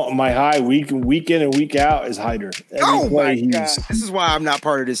I'm going. My high week in and week out is Hyder. My God. This is why I'm not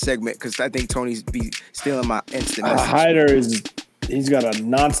part of this segment, because I think Tony's be stealing my instant message. Hyder he's got a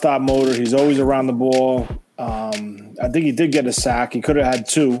nonstop motor. He's always around the ball. I think he did get a sack. He could have had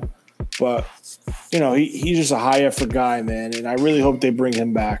 2, but he's just a high effort guy, man. And I really hope they bring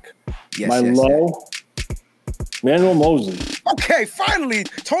him back. Yes, low. Manuel Mosley. Okay, finally,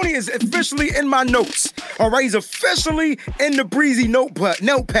 Tony is officially in my notes. All right, he's officially in the Breezy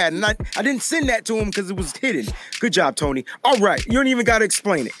notepad. And I didn't send that to him because it was hidden. Good job, Tony. All right, you don't even got to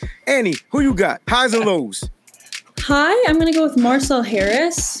explain it. Annie, who you got? Highs and lows? High, I'm going to go with Marcel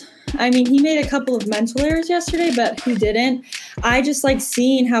Harris. I mean, he made a couple of mental errors yesterday, but who didn't? I just like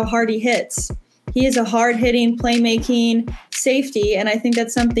seeing how hard he hits. He is a hard-hitting, playmaking safety, and I think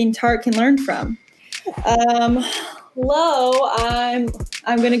that's something Tartt can learn from. Low, I'm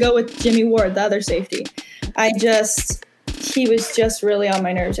going to go with Jimmy Ward, the other safety. He was just really on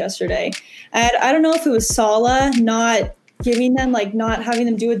my nerves yesterday. And I don't know if it was Saleh not giving them, like not having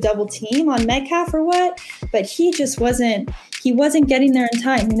them do a double team on Metcalf or what, but he wasn't getting there in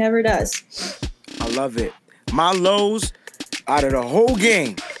time. He never does. I love it. My lows out of the whole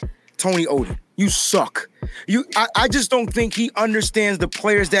game, Tony Oden, you suck. I just don't think he understands the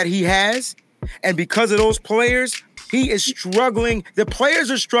players that he has. And because of those players, he is struggling. The players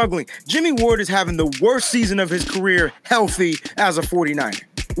are struggling. Jimmy Ward is having the worst season of his career healthy as a 49er.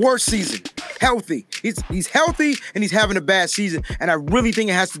 Worst season. Healthy. He's healthy and he's having a bad season. And I really think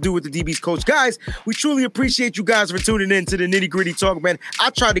it has to do with the DB's coach. Guys, we truly appreciate you guys for tuning in to the Nitty Gritty Talk, man. I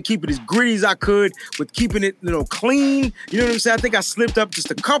tried to keep it as gritty as I could with keeping it, clean. You know what I'm saying? I think I slipped up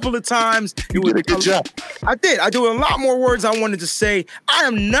just a couple of times. You did a good job. I did. I do a lot more words I wanted to say. I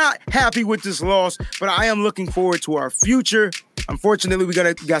am not happy with this loss, but I am looking forward to our future. Unfortunately, we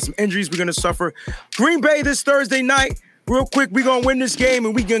got some injuries we're going to suffer. Green Bay this Thursday night. Real quick, we're going to win this game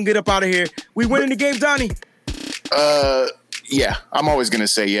and we're going to get up out of here. We winning the game, Donnie? Yeah, I'm always going to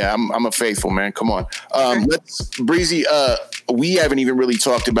say, yeah, I'm a faithful man. Come on. Breezy, we haven't even really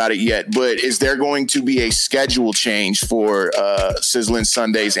talked about it yet, but is there going to be a schedule change for Sizzling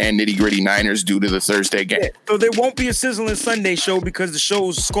Sundays and Nitty Gritty Niners due to the Thursday game? Yeah, so there won't be a Sizzling Sunday show because the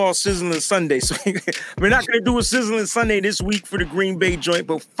show's called Sizzling Sunday. So we're not going to do a Sizzling Sunday this week for the Green Bay joint,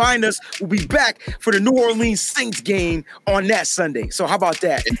 but find us. We'll be back for the New Orleans Saints game on that Sunday. So how about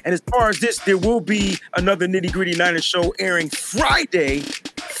that? And as far as this, there will be another Nitty Gritty Niners show airing Friday,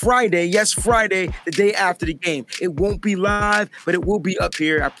 the day after the game. It won't be live, but it will be up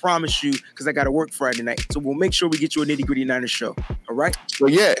here, I promise you, because I got to work Friday night. So we'll make sure we get you a Nitty Gritty Niners show. All right? So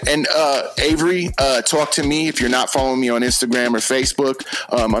yeah, and Avery, talk to me if you're not following me on Instagram or Facebook.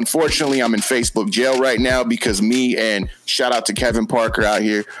 Unfortunately, I'm in Facebook jail right now because me and shout out to Kevin Parker out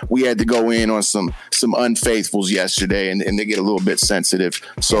here, we had to go in on some unfaithfuls yesterday, and they get a little bit sensitive.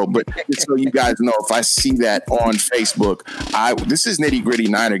 So, but just so you guys know, if I see that on Facebook, this is Nitty Gritty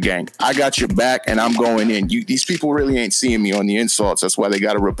Niner Gang. I got your back, and I'm going in. These people really ain't seeing me on the insults. That's why they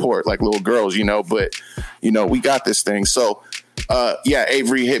got to report like little girls, But we got this thing. So, yeah,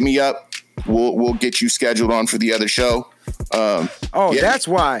 Avery, hit me up. We'll get you scheduled on for the other show. Yeah. That's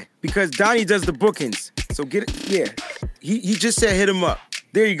why, because Donnie does the bookings. So get it. Yeah, he just said hit him up.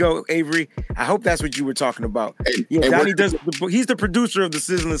 There you go, Avery. I hope that's what you were talking about. Donnie does the book. He's the producer of the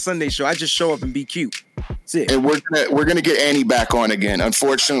Sizzling Sunday show. I just show up and be cute. That's it. And we're gonna get Annie back on again.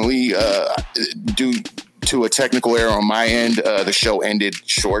 Unfortunately, due to a technical error on my end, the show ended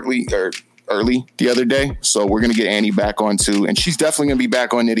early the other day. So we're gonna get Annie back on too, and she's definitely gonna be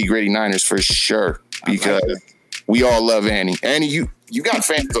back on Nitty Gritty Niners for sure because we all love Annie. Annie, you got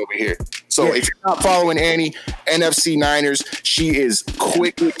fans over here. So if you're not following Annie, NFC Niners, she is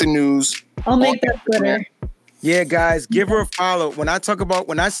quick with the news. I'll make that Twitter. Yeah, guys, give her a follow. When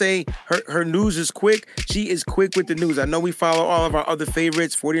I say her news is quick, she is quick with the news. I know we follow all of our other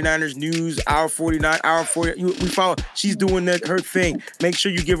favorites, 49ers News, Our 49, Our 40. We follow. She's doing her thing. Make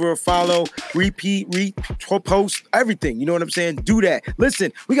sure you give her a follow, post, everything. You know what I'm saying? Do that.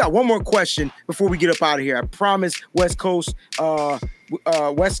 Listen, we got one more question before we get up out of here. I promise West Coast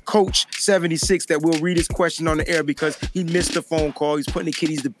Coach 76 that we'll read his question on the air because he missed the phone call. He's putting the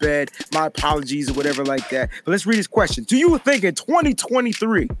kiddies to bed. My apologies or whatever like that. But let's read his question. Do you think in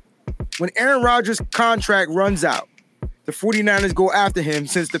 2023, when Aaron Rodgers' contract runs out, the 49ers go after him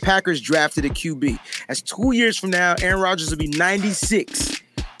since the Packers drafted a QB? As 2 years from now, Aaron Rodgers will be 96.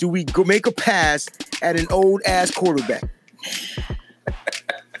 Do we go make a pass at an old-ass quarterback?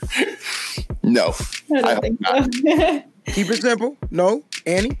 No. I don't think so. Keep it simple. No.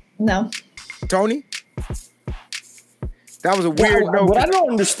 Annie? No. Tony? That was a weird no. What I don't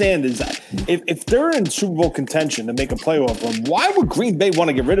understand is that if they're in Super Bowl contention to make a playoff run, why would Green Bay want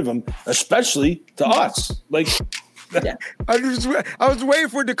to get rid of him, especially to us? Like, Yeah. I was waiting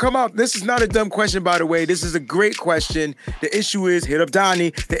for it to come out. This is not a dumb question, by the way. This is a great question. The issue is, hit up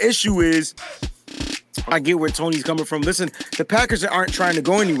Donnie. The issue is, I get where Tony's coming from. Listen, the Packers aren't trying to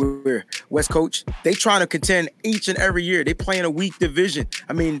go anywhere, West Coach. They trying to contend each and every year. They play in a weak division.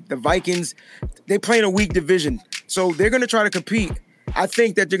 I mean, the Vikings, they play in a weak division. So they're going to try to compete. I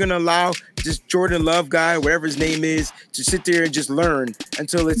think that they're going to allow this Jordan Love guy, whatever his name is, to sit there and just learn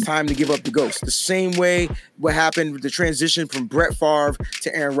until it's time to give up the ghost. The same way what happened with the transition from Brett Favre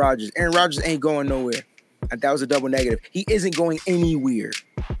to Aaron Rodgers. Aaron Rodgers ain't going nowhere. That was a double negative. He isn't going anywhere.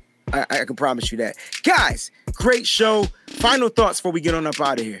 I can promise you that. Guys, great show. Final thoughts before we get on up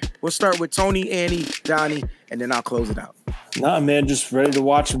out of here. We'll start with Tony, Annie, Donnie, and then I'll close it out. Nah, man, just ready to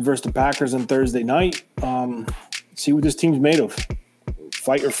watch them versus the Packers on Thursday night. See what this team's made of.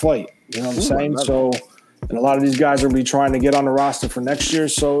 Fight or flight. You know what I'm saying? So, and a lot of these guys will be trying to get on the roster for next year.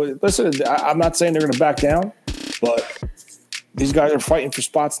 So, listen, I'm not saying they're going to back down, but these guys are fighting for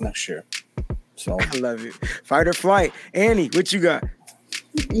spots next year. So I love it. Fight or flight. Annie, what you got?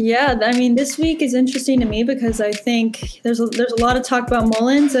 Yeah, I mean, this week is interesting to me because I think there's a lot of talk about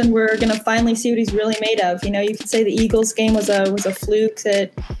Mullins, and we're going to finally see what he's really made of. You know, you could say the Eagles game was a fluke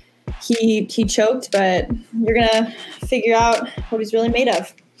that he choked, but you're going to figure out what he's really made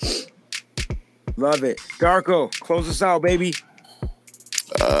of. Love it. Darko, close us out, baby.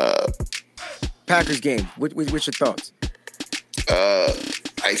 Packers game. What's your thoughts?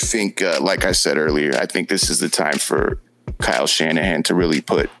 I think, like I said earlier, I think this is the time for Kyle Shanahan to really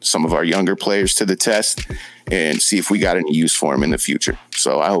put some of our younger players to the test and see if we got any use for him in the future.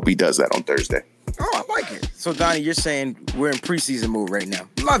 So I hope he does that on Thursday. Oh, I like it. So, Donnie, you're saying we're in preseason mode right now.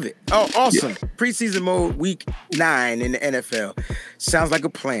 Love it. Oh, awesome. Yeah. Preseason mode, week 9 in the NFL. Sounds like a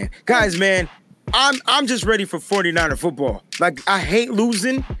plan. Guys, man, I'm just ready for 49er football. Like, I hate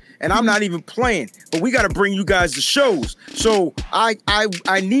losing, and I'm not even playing. But we got to bring you guys the shows. So I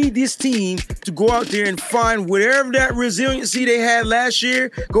need this team to go out there and find whatever that resiliency they had last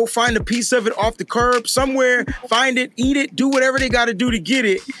year. Go find a piece of it off the curb somewhere. Find it, eat it, do whatever they got to do to get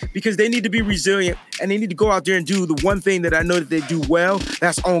it, because they need to be resilient, and they need to go out there and do the one thing that I know that they do well.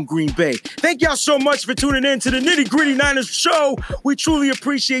 That's on Green Bay. Thank y'all so much for tuning in to the Nitty Gritty Niners show. We truly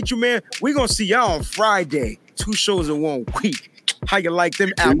appreciate you, man. We're going to see y'all on Friday. 2 shows in 1 week. How you like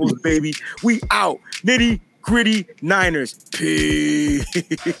them apples, baby? We out. Nitty Gritty Niners. Peace.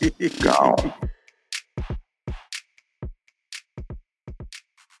 Gone.